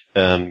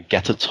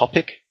 get a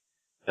topic.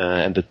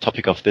 And the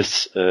topic of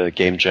this,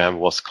 game jam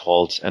was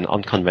called an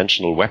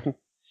unconventional weapon.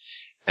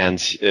 And,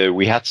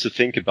 we had to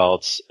think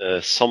about,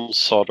 some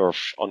sort of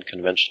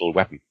unconventional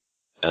weapon.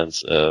 And,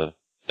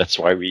 that's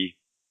why we,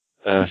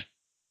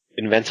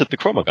 invented the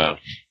Chroma Gun.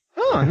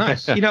 Oh,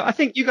 nice. I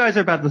think you guys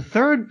are about the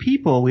third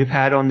people we've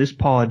had on this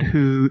pod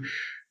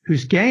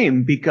whose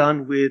game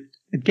begun with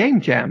a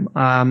game jam.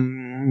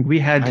 We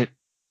had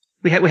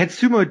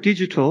Sumo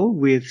Digital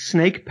with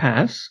Snake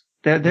Pass.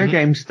 Their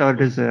game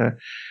started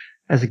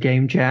as a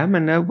game jam,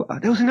 and there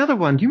was another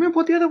one. Do you remember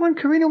what the other one,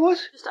 Carina,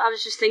 was? I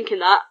was just thinking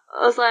that.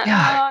 I was like,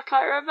 I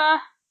can't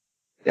remember.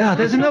 Yeah,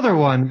 there's another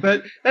one,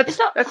 but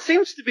that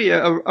seems to be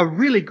a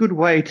really good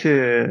way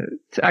to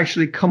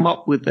actually come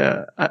up with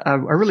a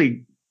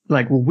really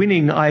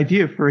winning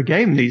idea for a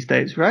game these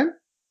days, right?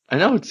 I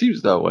know, it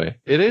seems that way.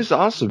 It is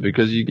awesome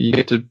because you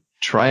get to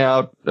try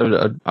out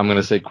I'm going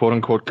to say quote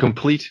unquote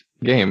complete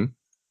game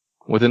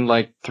within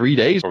 3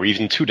 days. Or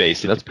even 2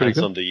 days. That's pretty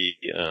good. On the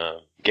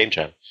game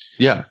jam.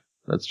 Yeah,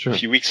 that's true. A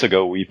few weeks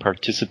ago we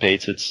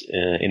participated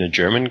in a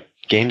German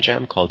game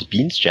jam called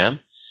Beans Jam,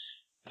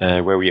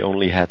 where we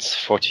only had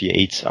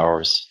 48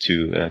 hours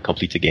to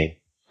complete the game.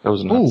 That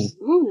was nuts.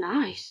 Ooh,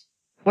 nice.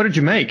 What did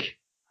you make?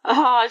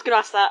 Oh, I was going to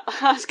ask that.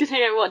 I was going to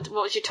know what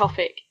was your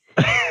topic.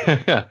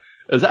 It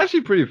was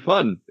actually pretty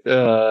fun.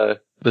 The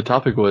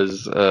topic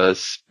was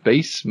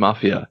Space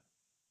Mafia.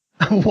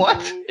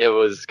 What? It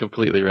was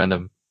completely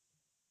random.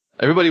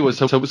 Everybody was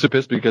so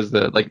pissed because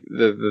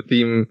the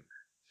theme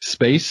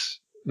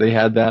space, they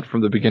had that from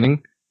the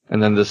beginning,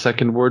 and then the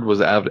second word was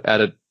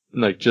added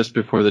just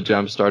before the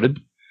jam started.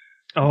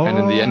 Oh. And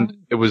in the end,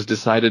 it was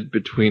decided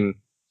between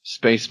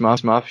Space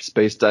Mafia,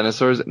 Space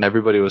Dinosaurs, and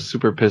everybody was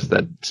super pissed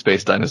that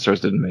Space Dinosaurs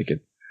didn't make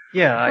it.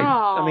 Yeah,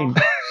 I mean,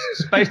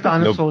 Space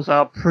Dinosaurs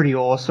are pretty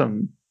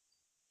awesome.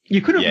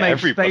 You could have made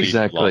everybody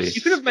space. loves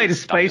You could have made a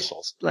space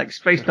dinosaurs. like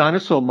Space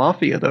Dinosaur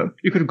Mafia, though.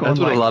 You could have gone. That's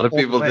what like, a lot of all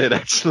the people way. did,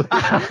 actually.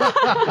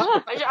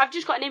 I've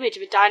just got an image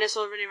of a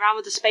dinosaur running around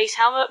with a space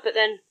helmet, but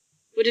then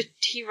would a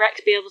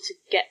T-Rex be able to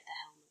get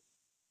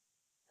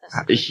the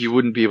helmet? He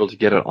wouldn't be able to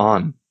get it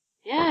on.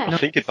 Yeah.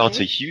 Think about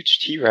a huge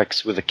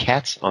T-Rex with a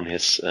cat on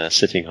his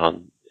sitting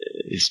on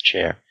his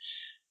chair.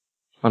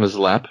 On his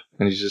lap,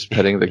 and he's just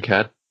petting the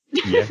cat.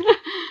 Yeah.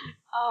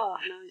 Oh,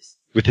 nice.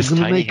 With his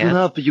tiny hand.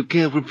 up, but you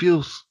can't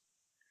refuse.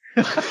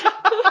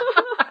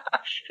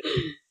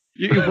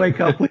 You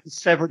wake up with the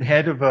severed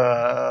head of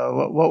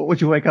a. What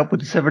would you wake up with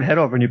the severed head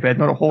over in your bed?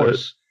 Not a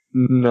horse.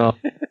 No.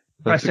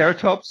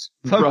 Triceratops?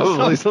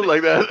 Probably something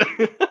like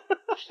that.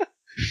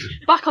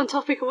 Back on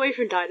topic, away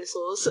from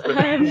dinosaurs.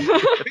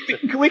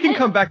 We can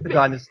come back to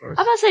dinosaurs.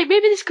 I was about to say,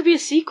 maybe this could be a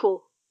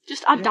sequel.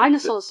 Just add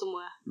dinosaurs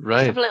somewhere.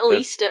 Right. Have a little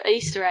Easter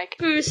egg.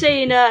 We were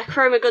saying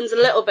Chroma Gun's a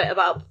little bit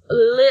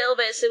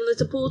similar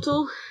to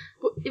Portal.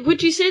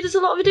 Would you say there's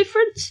a lot of a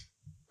difference?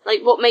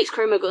 Like, what makes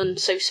Chroma Gun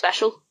so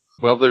special?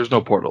 Well, there's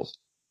no portals.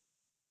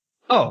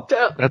 Oh,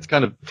 That's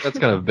kind of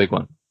a big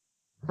one.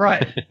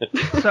 right.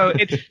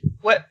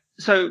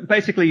 So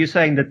basically, you're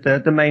saying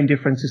that the main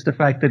difference is the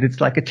fact that it's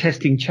like a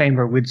testing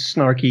chamber with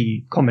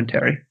snarky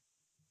commentary.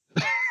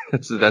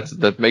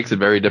 That makes it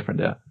very different.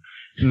 Yeah.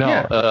 No.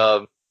 Yeah.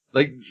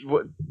 Like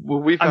what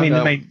we found I mean, out.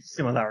 the main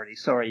similarity.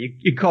 Sorry,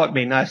 you caught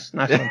me. Nice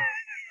one.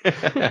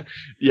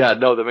 Yeah,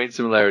 no, the main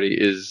similarity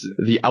is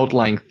the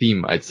outlying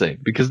theme, I'd say,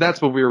 because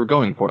that's what we were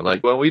going for.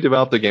 Like, when we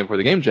developed the game for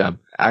the Game Jam,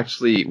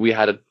 actually, we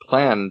had it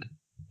planned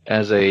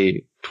as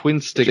a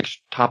twin-stick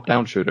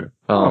top-down shooter.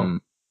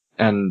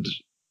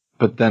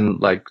 But then,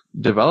 like,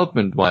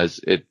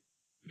 development-wise, it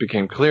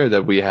became clear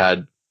that we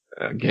had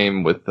a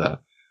game with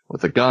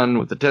a gun,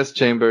 with the test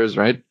chambers,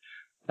 right?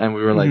 And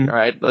we were like, all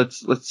right,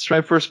 let's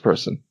try first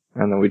person.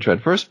 And then we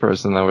tried first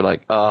person, and we're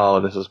like, oh,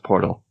 this is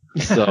Portal.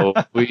 So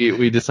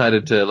we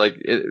decided to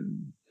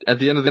at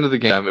the end of the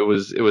game, it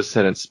was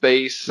set in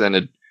space, and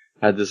it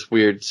had this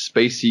weird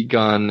spacey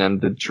gun,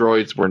 and the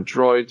droids weren't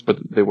droids, but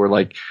they were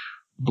like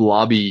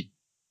blobby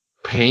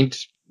paint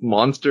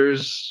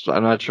monsters.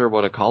 I'm not sure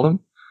what to call them.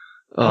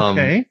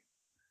 Okay.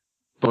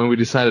 But when we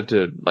decided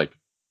to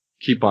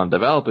keep on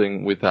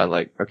developing, we thought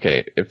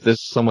okay, if this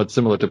is somewhat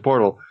similar to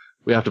Portal,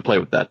 we have to play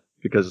with that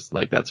because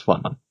that's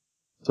fun.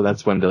 So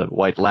that's when the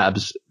White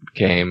Labs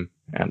came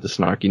and the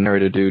snarky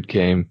nerdy dude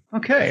came.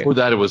 Okay. Before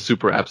that, it was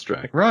super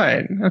abstract.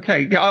 Right.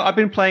 Okay. Yeah, I've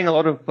been playing a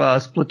lot of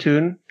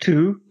Splatoon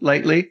 2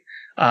 lately.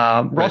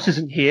 Ross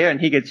isn't here, and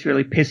he gets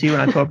really pissy when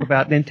I talk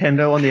about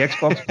Nintendo on the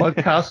Xbox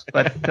podcast.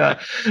 But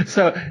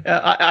so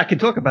I can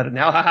talk about it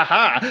now. Ha ha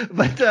ha.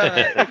 But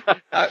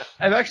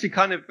I'm actually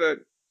kind of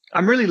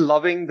I'm really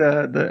loving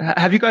the.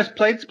 Have you guys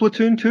played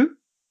Splatoon 2?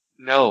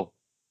 No.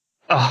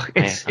 Oh,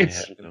 it's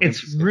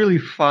really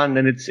fun,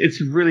 and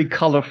it's really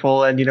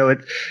colorful, and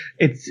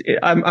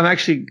I'm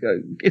actually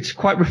it's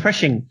quite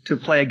refreshing to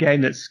play a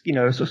game that's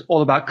it's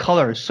all about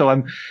colors. So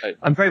I'm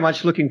very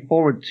much looking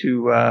forward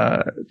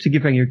to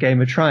giving your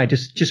game a try,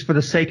 just for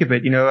the sake of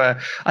it.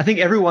 I think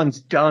everyone's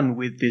done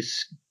with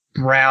this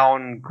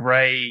brown,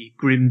 gray,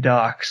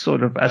 grimdark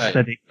sort of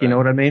aesthetic. You know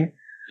what I mean?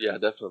 Yeah,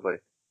 definitely.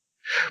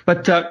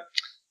 But I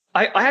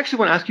actually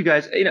want to ask you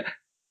guys,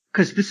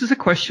 because this is a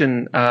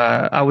question,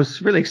 I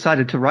was really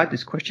excited to write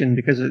this question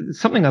because it's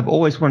something I've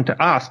always wanted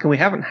to ask, and we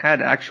haven't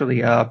had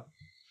actually a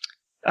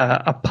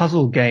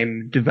puzzle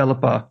game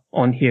developer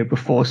on here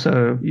before,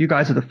 so you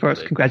guys are the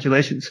first.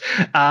 Congratulations.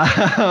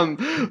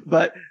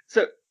 But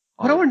so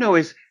what I want to know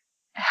is,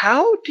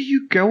 how do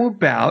you go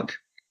about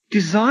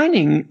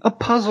designing a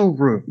puzzle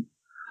room?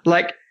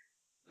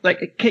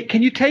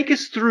 Can you take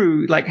us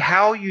through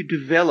how you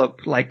develop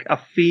a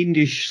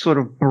fiendish sort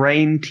of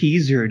brain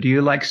teaser? Do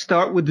you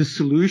start with the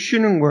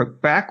solution and work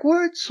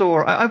backwards,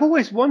 or I've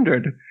always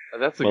wondered.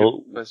 That's a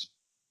good question.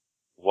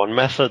 One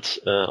method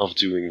of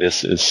doing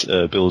this is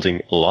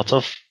building a lot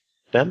of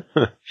them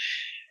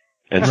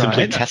and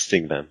simply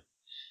testing them.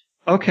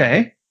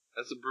 Okay.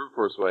 That's a brute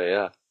force way,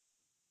 yeah.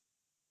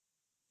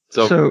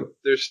 So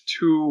there's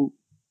two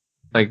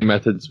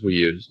methods we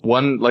use.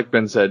 One, like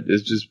Ben said,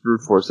 is just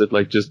brute force it,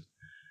 just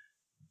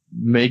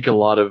make a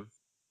lot of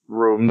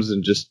rooms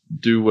and just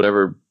do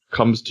whatever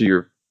comes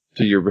to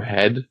your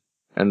head,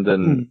 and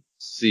then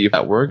see if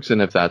that works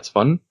and if that's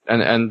fun.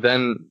 And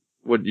then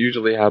what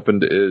usually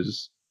happened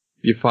is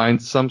you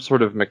find some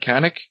sort of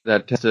mechanic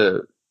that tends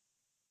to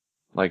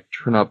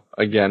turn up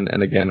again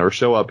and again, or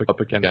show up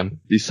again.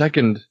 The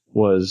second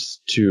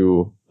was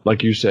to,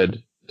 like you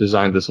said,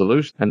 design the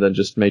solution and then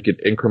just make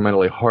it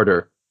incrementally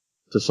harder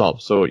to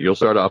solve. So you'll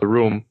start off a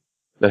room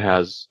that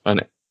has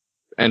an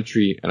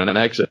entry and an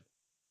exit.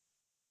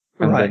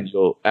 And then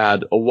you'll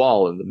add a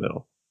wall in the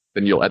middle.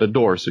 Then you'll add a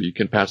door so you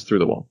can pass through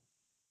the wall.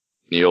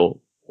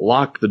 You'll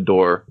lock the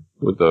door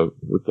with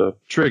a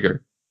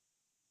trigger.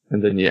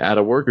 And then you add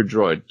a worker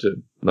droid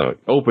to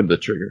open the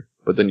trigger.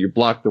 But then you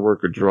block the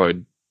worker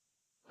droid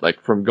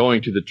from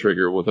going to the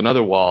trigger with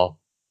another wall.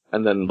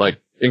 And then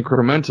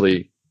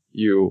incrementally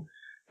you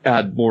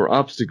add more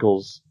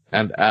obstacles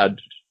and add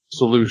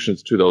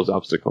solutions to those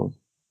obstacles.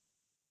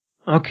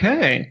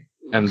 Okay.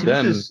 And See,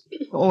 then this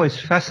is always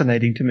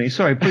fascinating to me.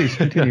 Sorry, please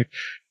continue.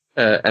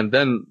 and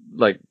then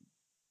like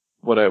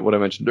what I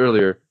mentioned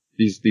earlier,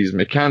 these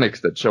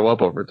mechanics that show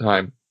up over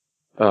time,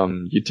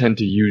 you tend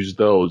to use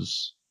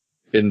those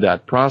in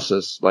that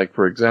process. Like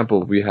for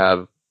example, we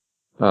have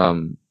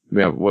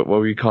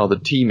what we call the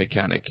T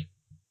mechanic.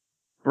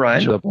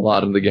 Right. Shows up a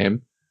lot in the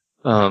game.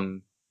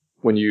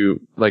 When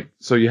you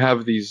so you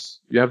have these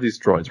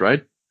droids,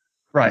 right?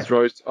 Right. These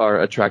droids are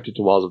attracted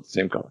to walls of the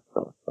same color.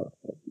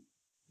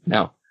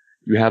 Now,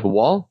 you have a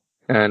wall,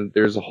 and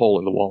there's a hole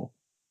in the wall.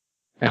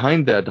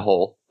 Behind that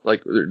hole,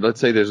 like, let's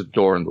say there's a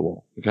door in the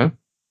wall, okay?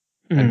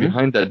 Mm-hmm. And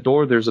behind that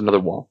door, there's another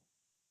wall.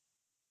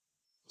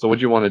 So what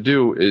you want to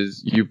do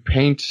is you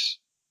paint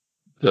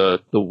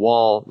the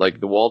wall, like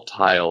the wall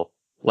tile,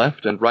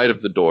 left and right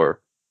of the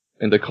door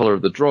in the color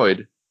of the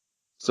droid,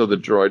 so the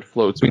droid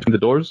floats between the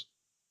doors,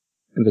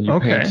 and then you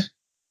paint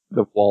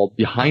the wall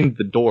behind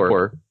the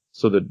door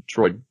so the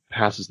droid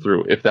passes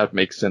through, if that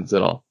makes sense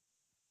at all.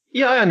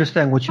 Yeah, I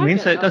understand what you mean.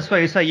 So that's why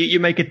you say you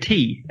make a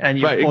T, and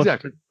you right,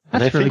 exactly.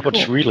 And I think cool.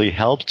 what really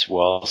helped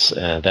was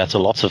that a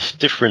lot of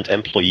different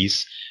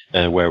employees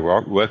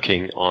were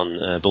working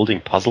on building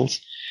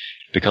puzzles,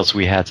 because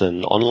we had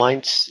an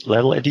online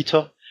level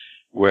editor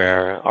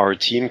where our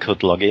team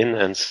could log in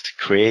and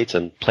create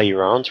and play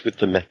around with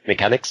the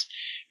mechanics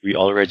we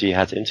already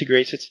had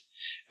integrated.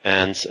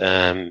 And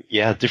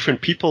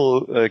different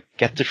people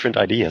get different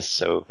ideas.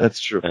 So that's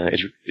true.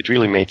 It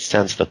really made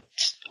sense that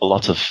a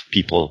lot of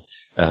people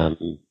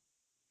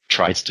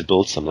tried to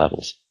build some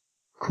levels.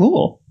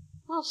 Cool.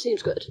 Well,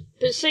 seems good.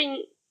 But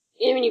seeing,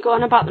 when you go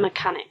on about the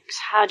mechanics,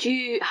 how do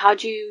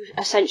you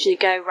essentially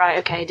go, right,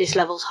 okay, this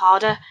level's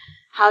harder?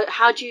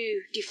 How do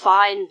you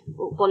define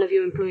one of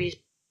your employees'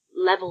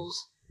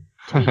 levels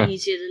to be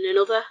easier than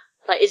another?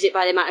 Like, is it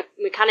by the amount of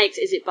mechanics?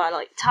 Is it by,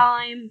 like,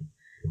 time?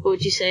 Or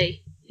would you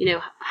say,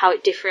 how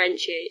it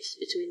differentiates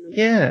between them?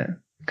 Yeah,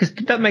 because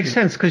that makes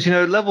sense, because,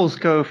 levels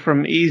go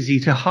from easy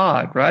to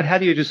hard, right? How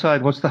do you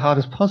decide what's the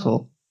hardest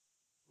puzzle?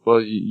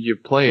 Well, you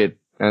play it,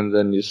 and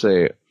then you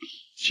say,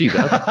 gee,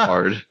 that's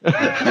hard.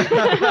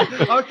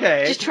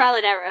 Okay. Just trial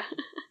and error.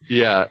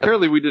 Yeah,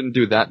 apparently we didn't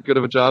do that good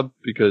of a job,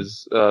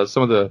 because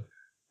some of the...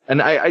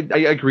 And I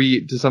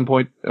agree to some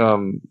point,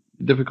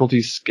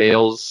 difficulty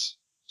scales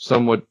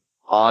somewhat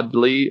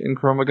oddly in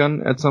Chroma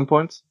Gun at some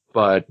points,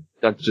 but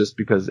that's just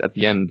because at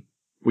the end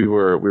we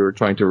were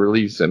trying to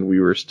release, and we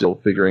were still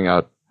figuring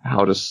out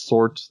how to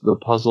sort the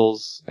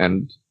puzzles,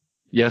 and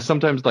yeah,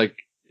 sometimes like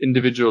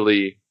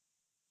individually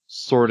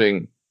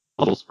sorting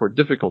puzzles for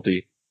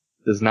difficulty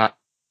does not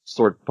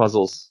sort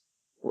puzzles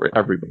for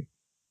everybody,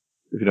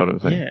 if you know what I'm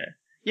saying.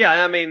 Yeah,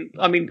 I mean,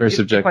 very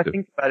subjective. If I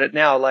think about it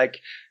now, like,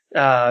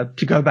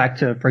 to go back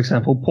to, for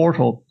example,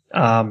 Portal,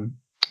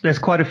 there's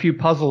quite a few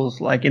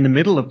puzzles, like, in the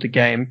middle of the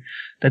game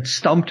that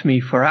stumped me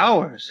for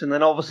hours. And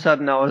then all of a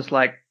sudden I was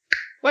like,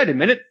 wait a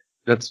minute.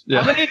 I'm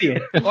an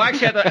idiot. Well,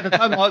 actually, at the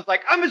time I was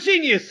like, I'm a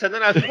genius. And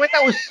then I was like, wait,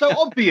 that was so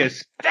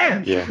obvious.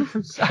 Damn. Yeah.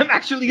 I'm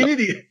actually an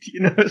idiot,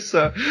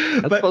 so.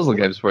 That's puzzle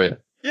games for you.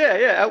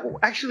 Yeah.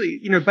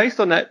 Actually,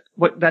 based on that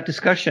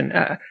discussion,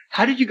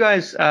 how did you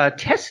guys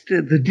test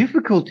the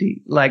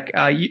difficulty? Like,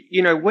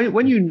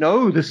 when you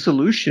know the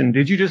solution,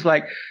 did you just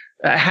like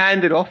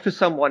hand it off to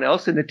someone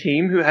else in the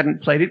team who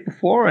hadn't played it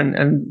before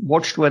and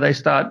watched where they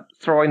start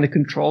throwing the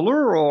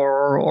controller,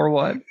 or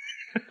what?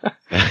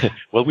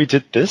 Well, we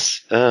did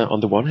this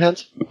on the one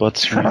hand,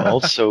 but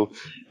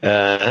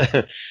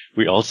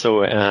we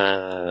also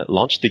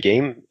launched the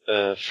game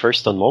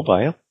first on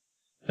mobile.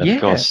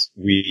 Because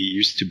we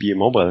used to be a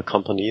mobile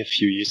company a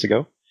few years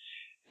ago,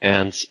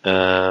 and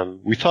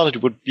we thought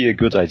it would be a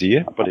good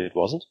idea, but it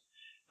wasn't.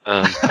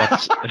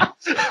 But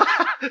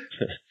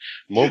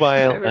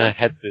mobile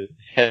had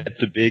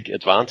the big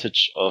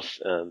advantage of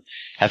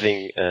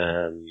having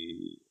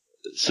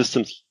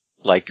systems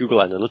like Google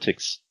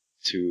Analytics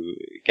to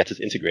get it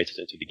integrated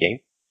into the game,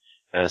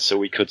 so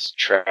we could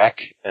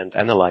track and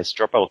analyze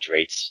dropout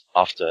rates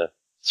after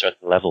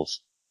certain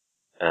levels.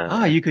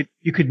 You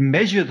could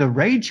measure the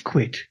rage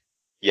quit.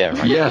 Yeah,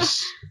 right.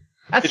 Yes.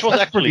 It was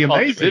actually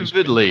amazing.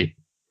 Vividly.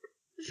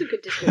 That's a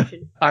good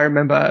description. I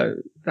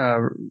remember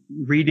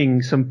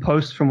reading some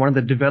posts from one of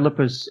the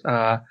developers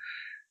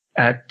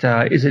at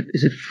is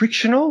it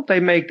Frictional? They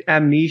make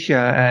Amnesia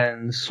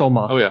and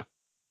Soma. Oh yeah.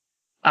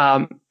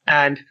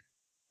 And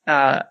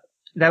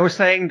they were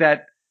saying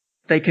that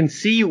they can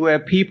see where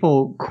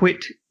people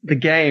quit the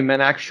game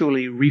and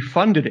actually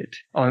refunded it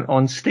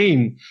on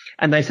Steam.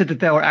 And they said that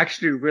they were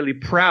actually really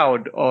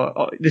proud,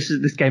 or this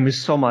game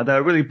is Soma. They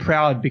were really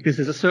proud because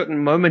there's a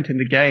certain moment in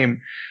the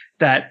game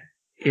that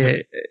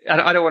I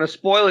don't want to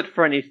spoil it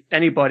for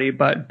anybody,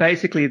 but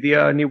basically the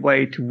only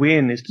way to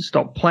win is to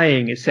stop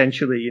playing,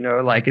 essentially,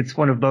 like it's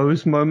one of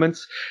those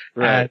moments.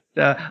 Right.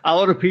 And a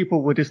lot of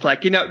people were just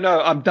like,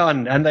 no, I'm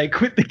done. And they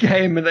quit the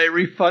game and they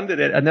refunded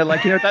it. And they're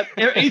like, that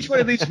each one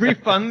of these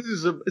refunds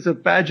is a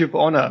badge of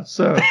honor.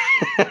 So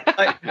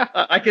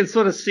I can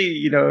sort of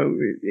see,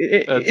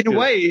 in a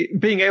way,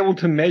 being able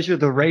to measure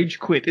the rage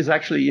quit is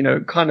actually,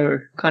 kind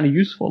of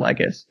useful, I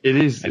guess. It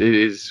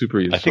is super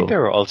useful. I think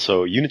there are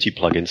also Unity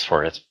plugins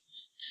for it.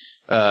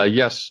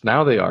 Yes,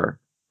 now they are.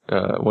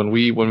 When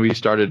we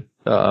started,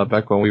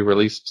 back when we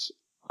released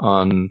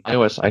on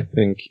iOS, I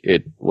think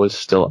it was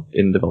still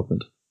in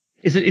development.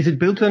 Is it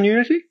built on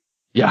Unity?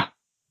 Yeah.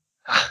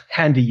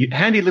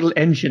 Handy little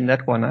engine,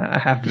 that one, I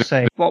have to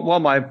say. While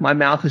my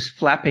mouth is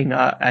flapping,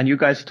 and you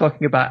guys are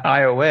talking about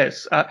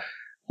iOS,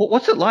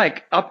 what's it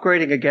like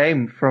upgrading a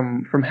game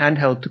from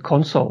handheld to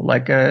console?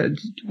 Like,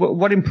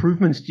 what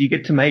improvements do you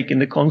get to make in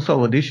the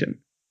console edition?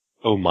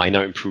 Oh,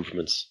 minor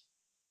improvements.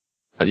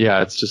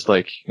 Yeah, it's just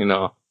like,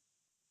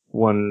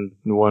 one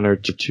or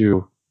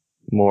two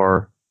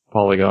more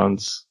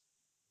polygons.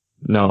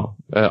 No,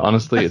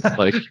 honestly, it's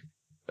like,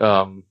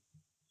 how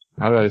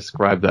do I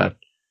describe that?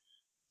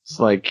 It's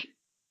like,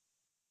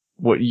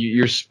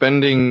 you're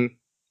spending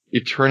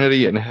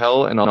eternity in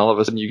hell, and all of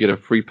a sudden you get a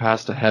free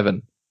pass to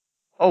heaven.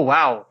 Oh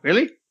wow,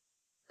 really?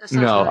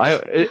 No,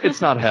 nice. It's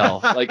not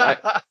hell. Like,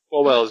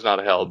 well, it's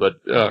not hell,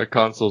 but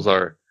consoles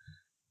are.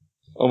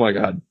 Oh my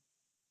god.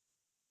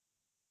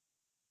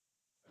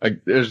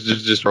 Like, there's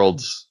just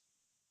worlds.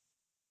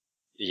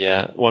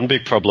 Yeah, one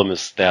big problem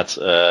is that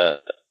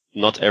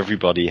not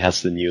everybody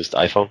has the newest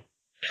iPhone.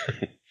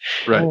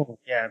 Right. Oh,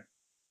 yeah.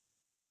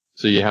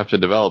 So you have to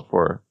develop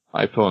for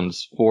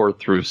iPhones 4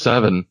 through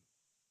 7,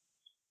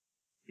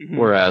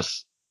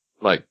 whereas,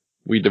 like,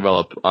 we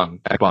develop on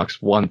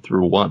Xbox 1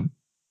 through 1.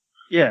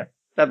 Yeah,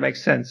 that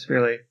makes sense,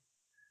 really.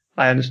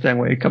 I understand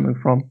where you're coming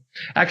from.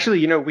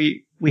 Actually,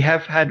 we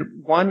have had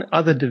one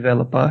other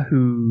developer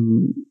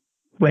who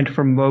went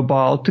from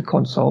mobile to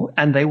console,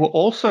 and they were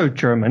also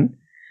German.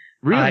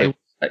 Really?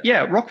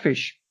 Yeah,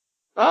 Rockfish.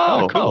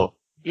 Oh, cool.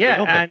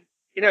 Yeah, and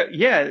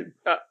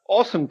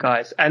awesome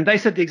guys. And they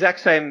said the exact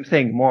same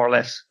thing, more or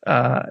less,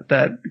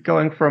 that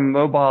going from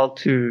mobile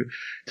to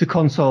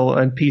console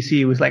and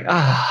PC was like,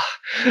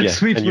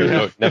 sweet. And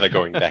you're never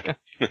going back.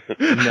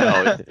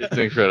 No, it's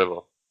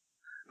incredible.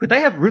 But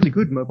they have really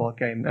good mobile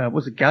game.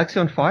 Was it Galaxy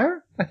on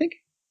Fire, I think?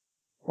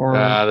 Or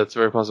that's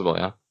very possible,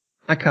 yeah.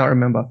 I can't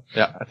remember.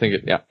 Yeah, I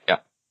think yeah.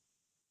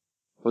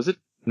 Was it?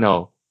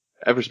 No.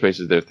 Everspace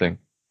is their thing.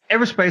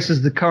 Everspace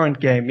is the current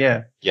game,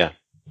 yeah. Yeah,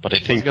 but I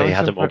think they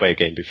had a mobile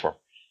game before.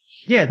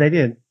 Yeah, they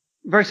did.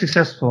 Very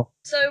successful.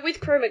 So with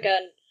Chroma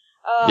Gun,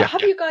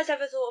 have you guys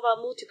ever thought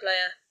about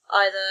multiplayer?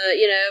 Either,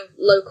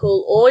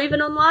 local or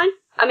even online?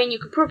 I mean, you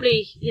could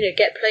probably,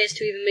 get players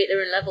to even make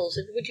their own levels.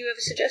 Would you ever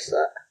suggest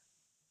that?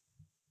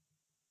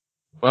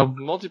 Well,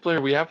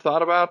 multiplayer we have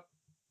thought about.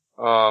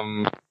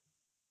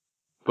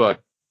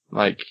 But,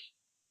 like,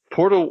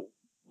 Portal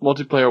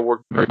multiplayer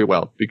worked very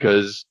well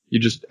because you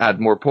just add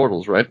more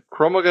portals, right?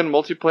 Chroma Gun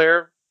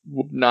multiplayer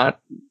would not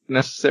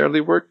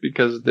necessarily work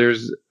because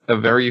there's a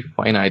very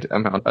finite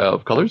amount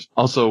of colors.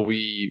 Also,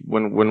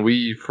 when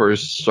we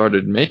first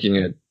started making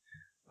it,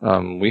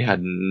 we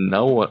had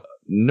no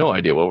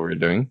idea what we were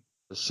doing.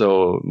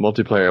 So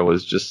multiplayer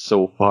was just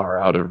so far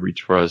out of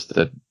reach for us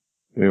that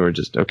we were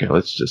just, okay,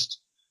 let's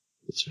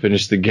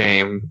finish the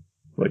game,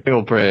 like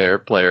single player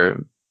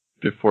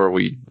before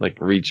we, like,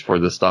 reach for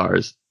the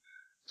stars.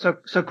 So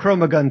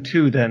Chroma Gun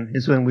 2 then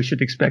is when we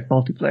should expect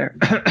multiplayer.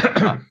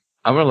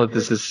 I'm gonna let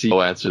this CEO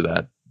answer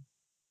that.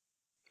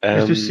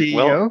 Mr. CEO?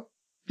 Well,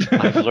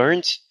 I've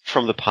learned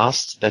from the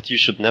past that you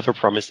should never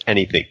promise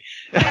anything.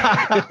 Very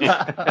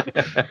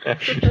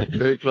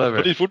clever.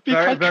 But it would be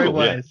very, quite very cool,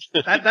 wise.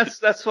 Yeah.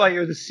 That's why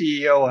you're the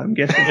CEO, I'm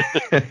guessing.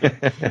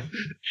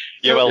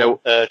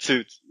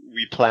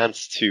 We planned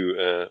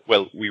to,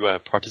 we were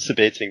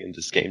participating in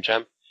this game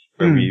jam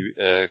where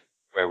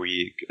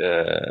we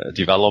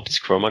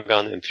developed Chroma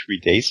Gun in 3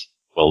 days.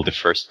 Well, the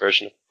first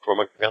version of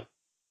Chroma Gun.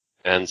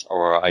 And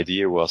our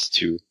idea was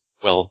to,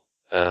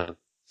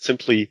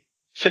 simply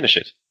finish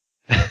it.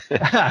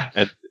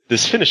 And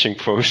this finishing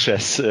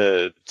process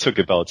took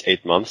about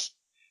 8 months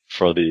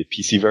for the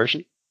PC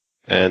version.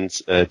 And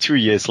 2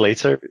 years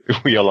later,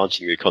 we are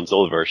launching the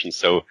console version.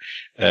 So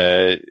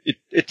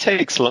it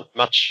takes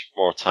much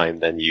more time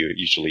than you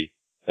usually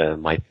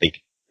might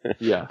think.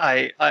 Yeah,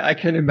 I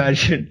can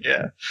imagine.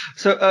 Yeah.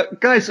 So,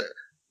 guys, I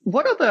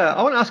want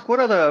to ask, what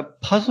other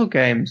puzzle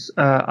games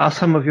are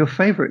some of your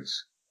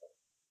favorites?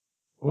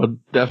 Well,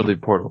 definitely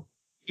Portal.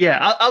 Yeah,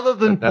 other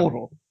than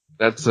Portal.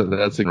 That's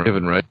a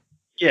given, right?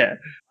 Yeah.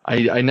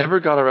 I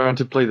never got around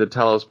to play the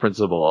Talos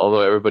Principle,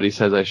 although everybody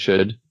says I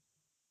should.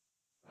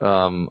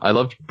 I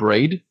loved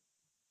Braid.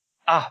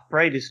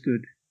 Braid is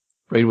good.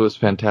 Braid was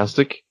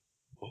fantastic.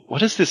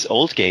 What is this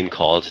old game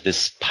called?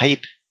 This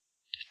Pipe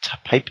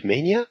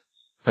Mania?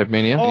 Pipe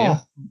Mania? Yeah.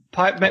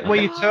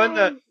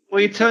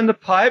 Where you turn the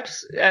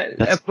pipes.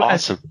 That's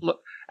awesome.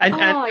 I used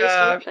to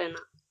love playing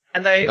that.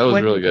 And that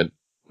was really good.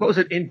 What was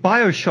it? In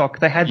BioShock,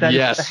 they had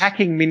that the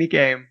hacking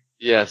minigame.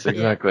 Yes,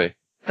 exactly.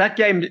 That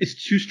game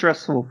is too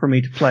stressful for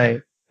me to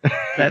play.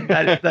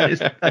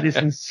 That is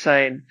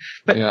insane.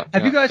 But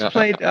have you guys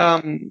played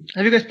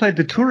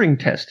the Turing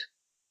test?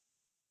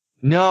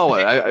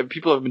 No,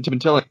 people have been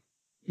telling.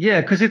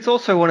 Yeah, because it's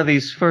also one of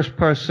these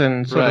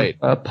first-person sort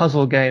of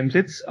puzzle games.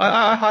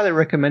 I highly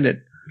recommend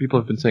it. People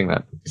have been saying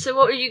that. So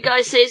what would you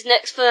guys say is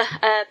next for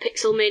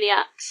Pixel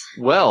Maniacs?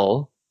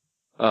 Well,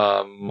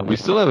 we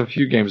still have a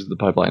few games in the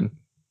pipeline.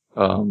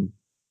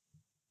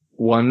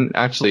 One,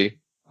 actually,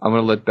 I'm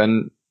going to let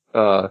Ben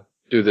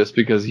do this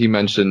because he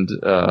mentioned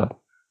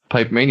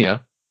Pipe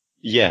Mania.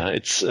 Yeah,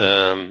 it's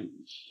a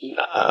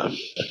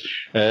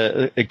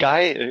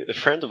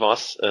friend of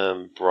us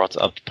brought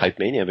up Pipe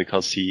Mania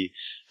because he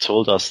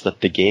told us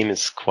that the game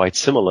is quite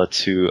similar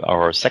to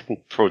our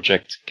second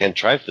project, Can't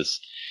Drive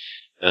This,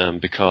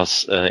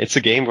 because it's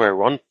a game where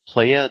one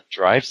player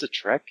drives a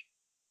track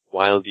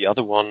while the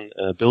other one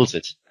builds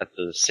it at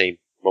the same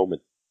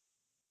moment.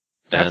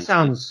 That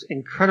sounds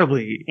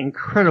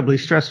incredibly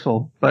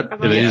stressful, but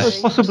it is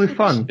possibly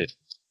fun.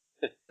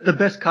 The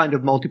best kind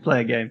of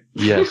multiplayer game.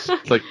 Yes,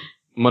 it's like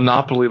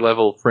Monopoly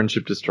level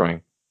friendship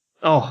destroying.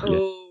 That's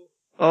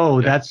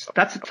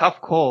a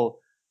tough call.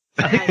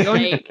 I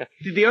think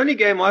the only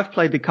game I've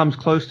played that comes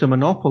close to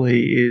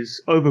Monopoly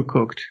is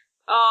Overcooked.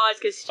 Oh, I was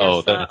going to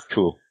suggest that. That's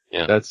cool.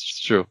 Yeah, that's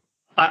true.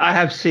 I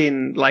have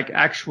seen like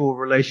actual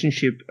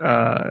relationship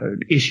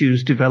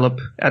issues develop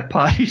at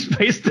parties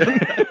based on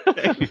that.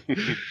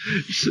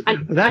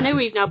 I know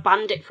we've now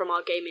banned it from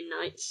our gaming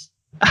nights.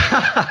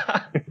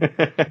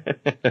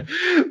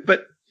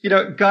 But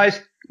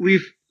guys,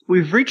 we've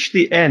reached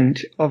the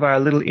end of our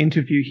little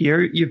interview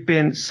here. You've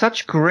been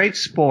such great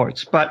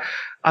sports, but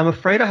I'm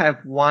afraid I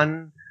have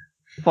one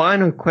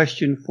final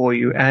question for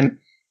you. And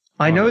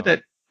I know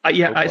that,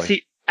 I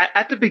see.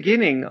 At the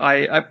beginning,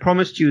 I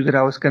promised you that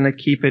I was going to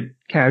keep it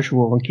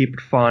casual and keep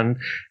it fun,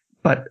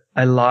 but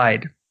I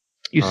lied.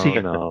 You see,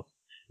 no.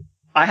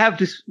 I have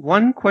this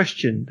one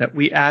question that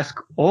we ask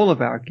all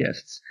of our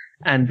guests,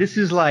 and this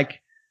is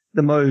like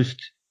the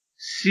most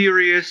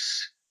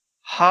serious,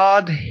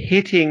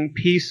 hard-hitting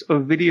piece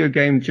of video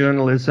game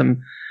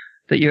journalism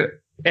that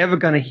you're ever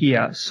going to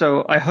hear.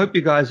 So I hope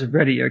you guys are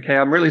ready, okay?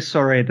 I'm really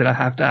sorry that I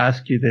have to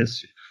ask you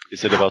this.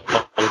 Is it about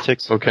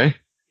politics? Okay.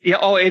 Yeah,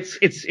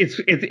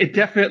 it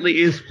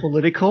definitely is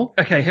political.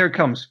 Okay, here it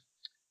comes.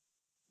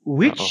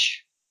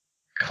 Which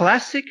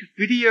classic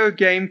video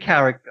game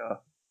character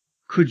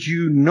could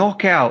you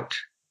knock out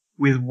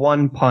with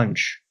one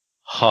punch?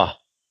 Ha.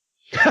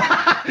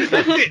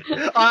 That's it.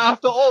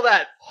 After all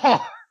that,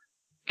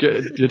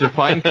 You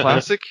define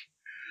classic?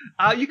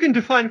 You can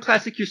define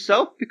classic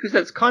yourself because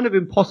that's kind of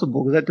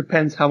impossible. That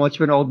depends how much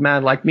of an old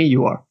man like me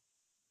you are.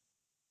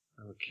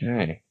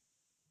 Okay.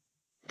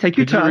 Take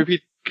your time.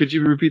 Could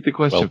you repeat the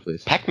question,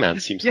 please? Pac-Man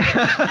seems to be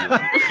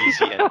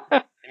easy.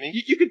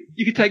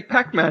 You could take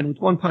Pac-Man with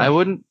one punch. I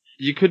wouldn't.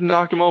 You couldn't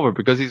knock him over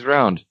because he's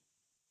round.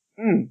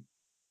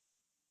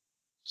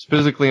 It's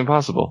physically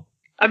impossible.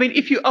 I mean,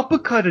 if you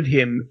uppercutted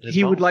him,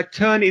 he would like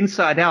turn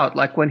inside out,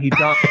 like when he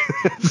dies.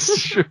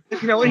 It's true.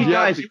 When he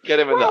dies, you get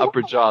him in the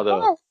upper jaw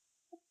though,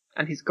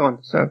 and he's gone.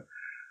 So,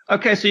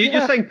 okay, so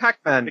you're saying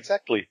Pac-Man.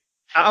 Exactly.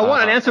 I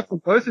want an answer from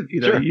both of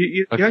you, though. Sure.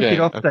 You don't get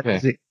off that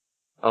easy.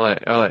 All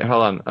right,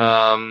 hold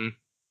on.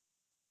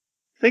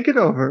 Think it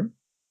over.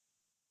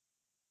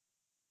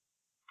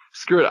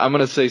 Screw it. I'm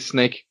gonna say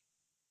Snake.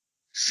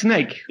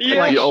 Snake. Yeah,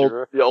 like,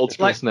 the old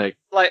school Snake.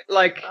 Like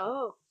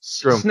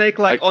Snake,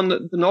 like on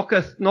the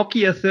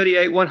Nokia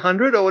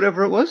 38100 or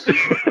whatever it was.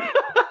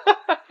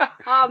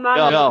 Oh man,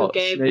 that's a good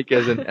game. Snake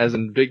as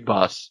in Big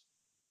Boss.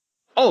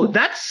 Oh,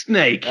 that's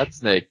Snake. That's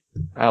Snake.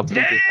 I'll beat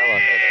the hell out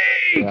of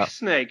him. Yeah.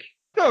 Snake.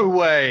 No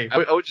way.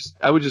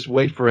 I would just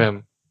wait for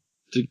him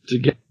to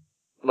get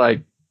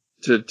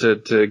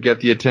to get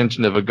the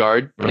attention of a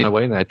guard, run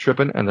away, and I'd trip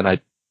him, and then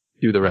I'd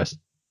do the rest.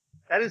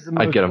 That is the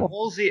most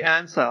ballsy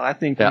answer I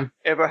think we've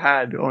ever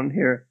had on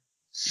here.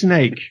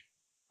 Snake.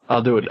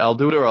 I'll do it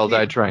or I'll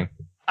die trying.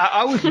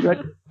 I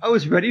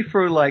was ready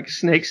for like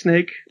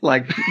Snake,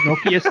 like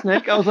Nokia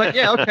Snake. I was like,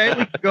 yeah, okay,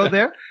 we can go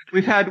there.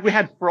 We had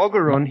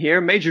Frogger on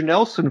here. Major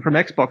Nelson from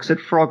Xbox said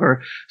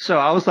Frogger. So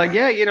I was like,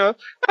 yeah,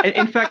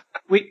 in fact,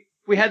 we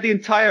had the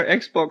entire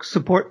Xbox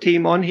support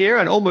team on here,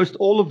 and almost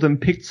all of them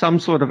picked some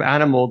sort of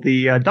animal.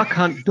 The Duck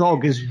Hunt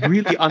dog is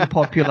really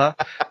unpopular.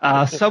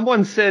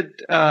 Someone said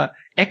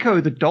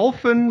Echo the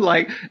dolphin,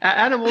 like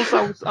animals.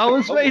 I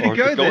was ready to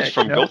go there.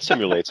 From Goat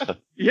Simulator.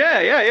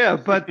 Yeah.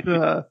 But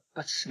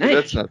Snake.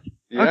 That's not,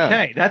 yeah.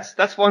 Okay,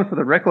 that's one for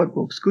the record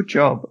books. Good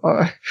job.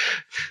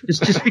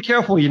 Just be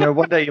careful.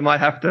 One day you might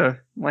have to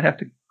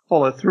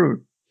follow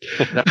through.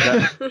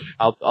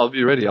 I'll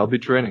be ready. I'll be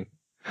training.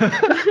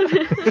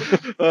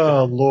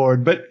 Oh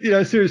Lord! But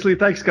seriously,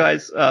 thanks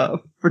guys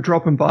for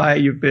dropping by.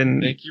 You've been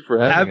thank you for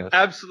having us.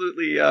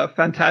 Absolutely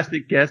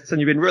fantastic guests,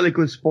 and you've been really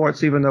good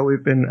sports. Even though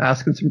we've been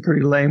asking some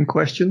pretty lame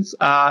questions.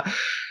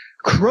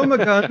 Chroma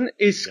Gun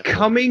is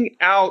coming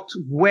out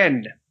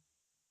when?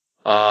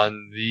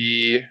 On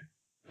the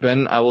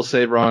Ben, I will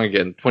say it wrong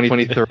again.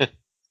 23rd.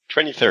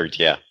 23rd,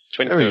 yeah.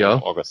 23rd there we go.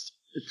 of August.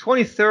 The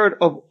 23rd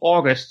of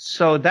August.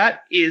 So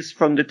that is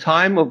from the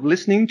time of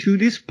listening to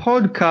this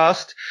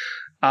podcast.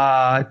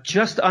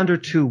 Just under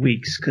 2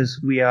 weeks, because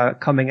we are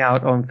coming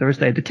out on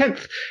Thursday the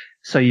 10th.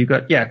 So you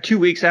got 2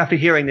 weeks after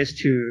hearing this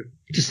to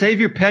save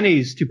your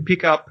pennies to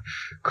pick up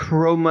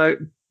Chroma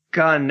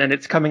Gun, and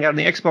it's coming out on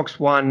the Xbox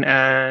One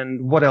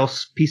and what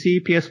else?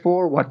 PC,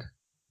 PS4, what?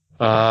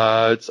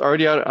 It's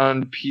already out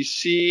on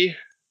PC,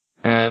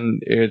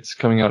 and it's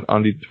coming out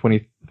on the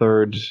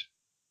 23rd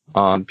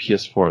on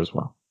PS4 as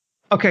well.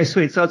 Okay,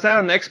 sweet. So it's out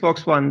on the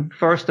Xbox One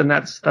first, and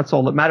that's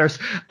all that matters.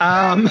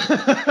 And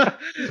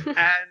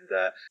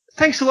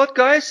thanks a lot,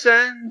 guys,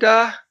 and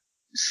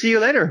see you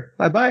later.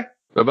 Bye-bye.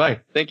 Bye-bye.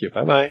 Thank you.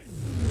 Bye-bye.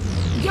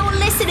 You're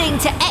listening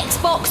to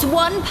Xbox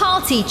One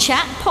Party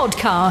Chat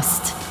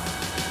Podcast,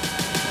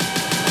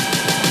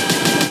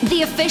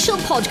 the official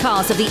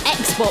podcast of the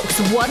Xbox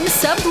One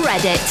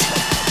subreddit.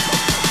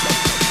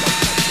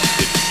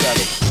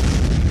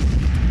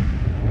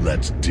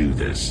 Let's do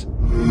this.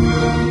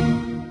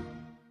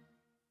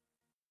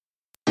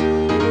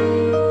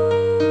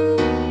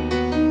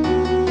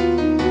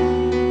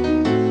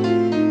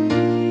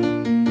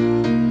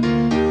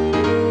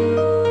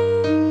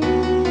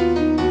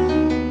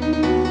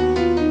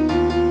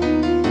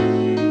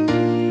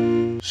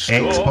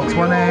 Xbox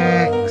One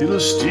X. It'll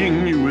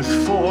sting you with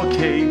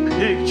 4K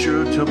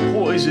picture to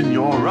poison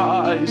your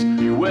eyes.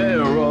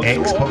 Beware of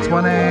Xbox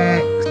One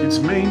X. Its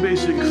main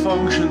basic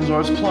functions are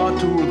its plot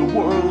to rule the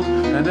world,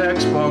 and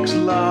Xbox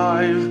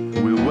Live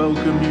will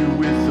welcome you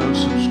with a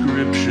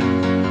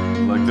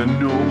subscription, like the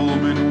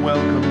nobleman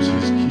welcomes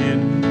his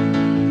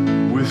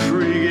kin, with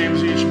free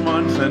games each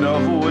month and a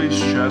voice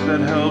chat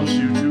that helps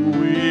you to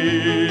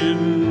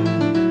win.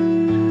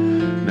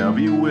 Now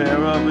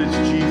beware of its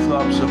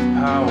G-flops of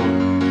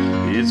power.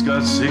 It's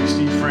got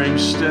 60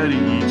 frames steady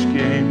each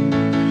game.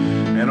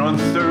 And on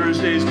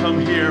Thursdays, come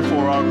here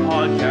for our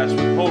podcast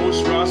with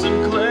hosts Ross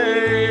and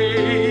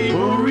Clay.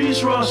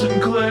 Rhys, Ross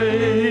and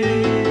Clay.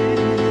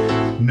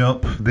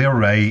 Nope, they're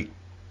right.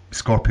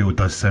 Scorpio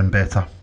does sound better.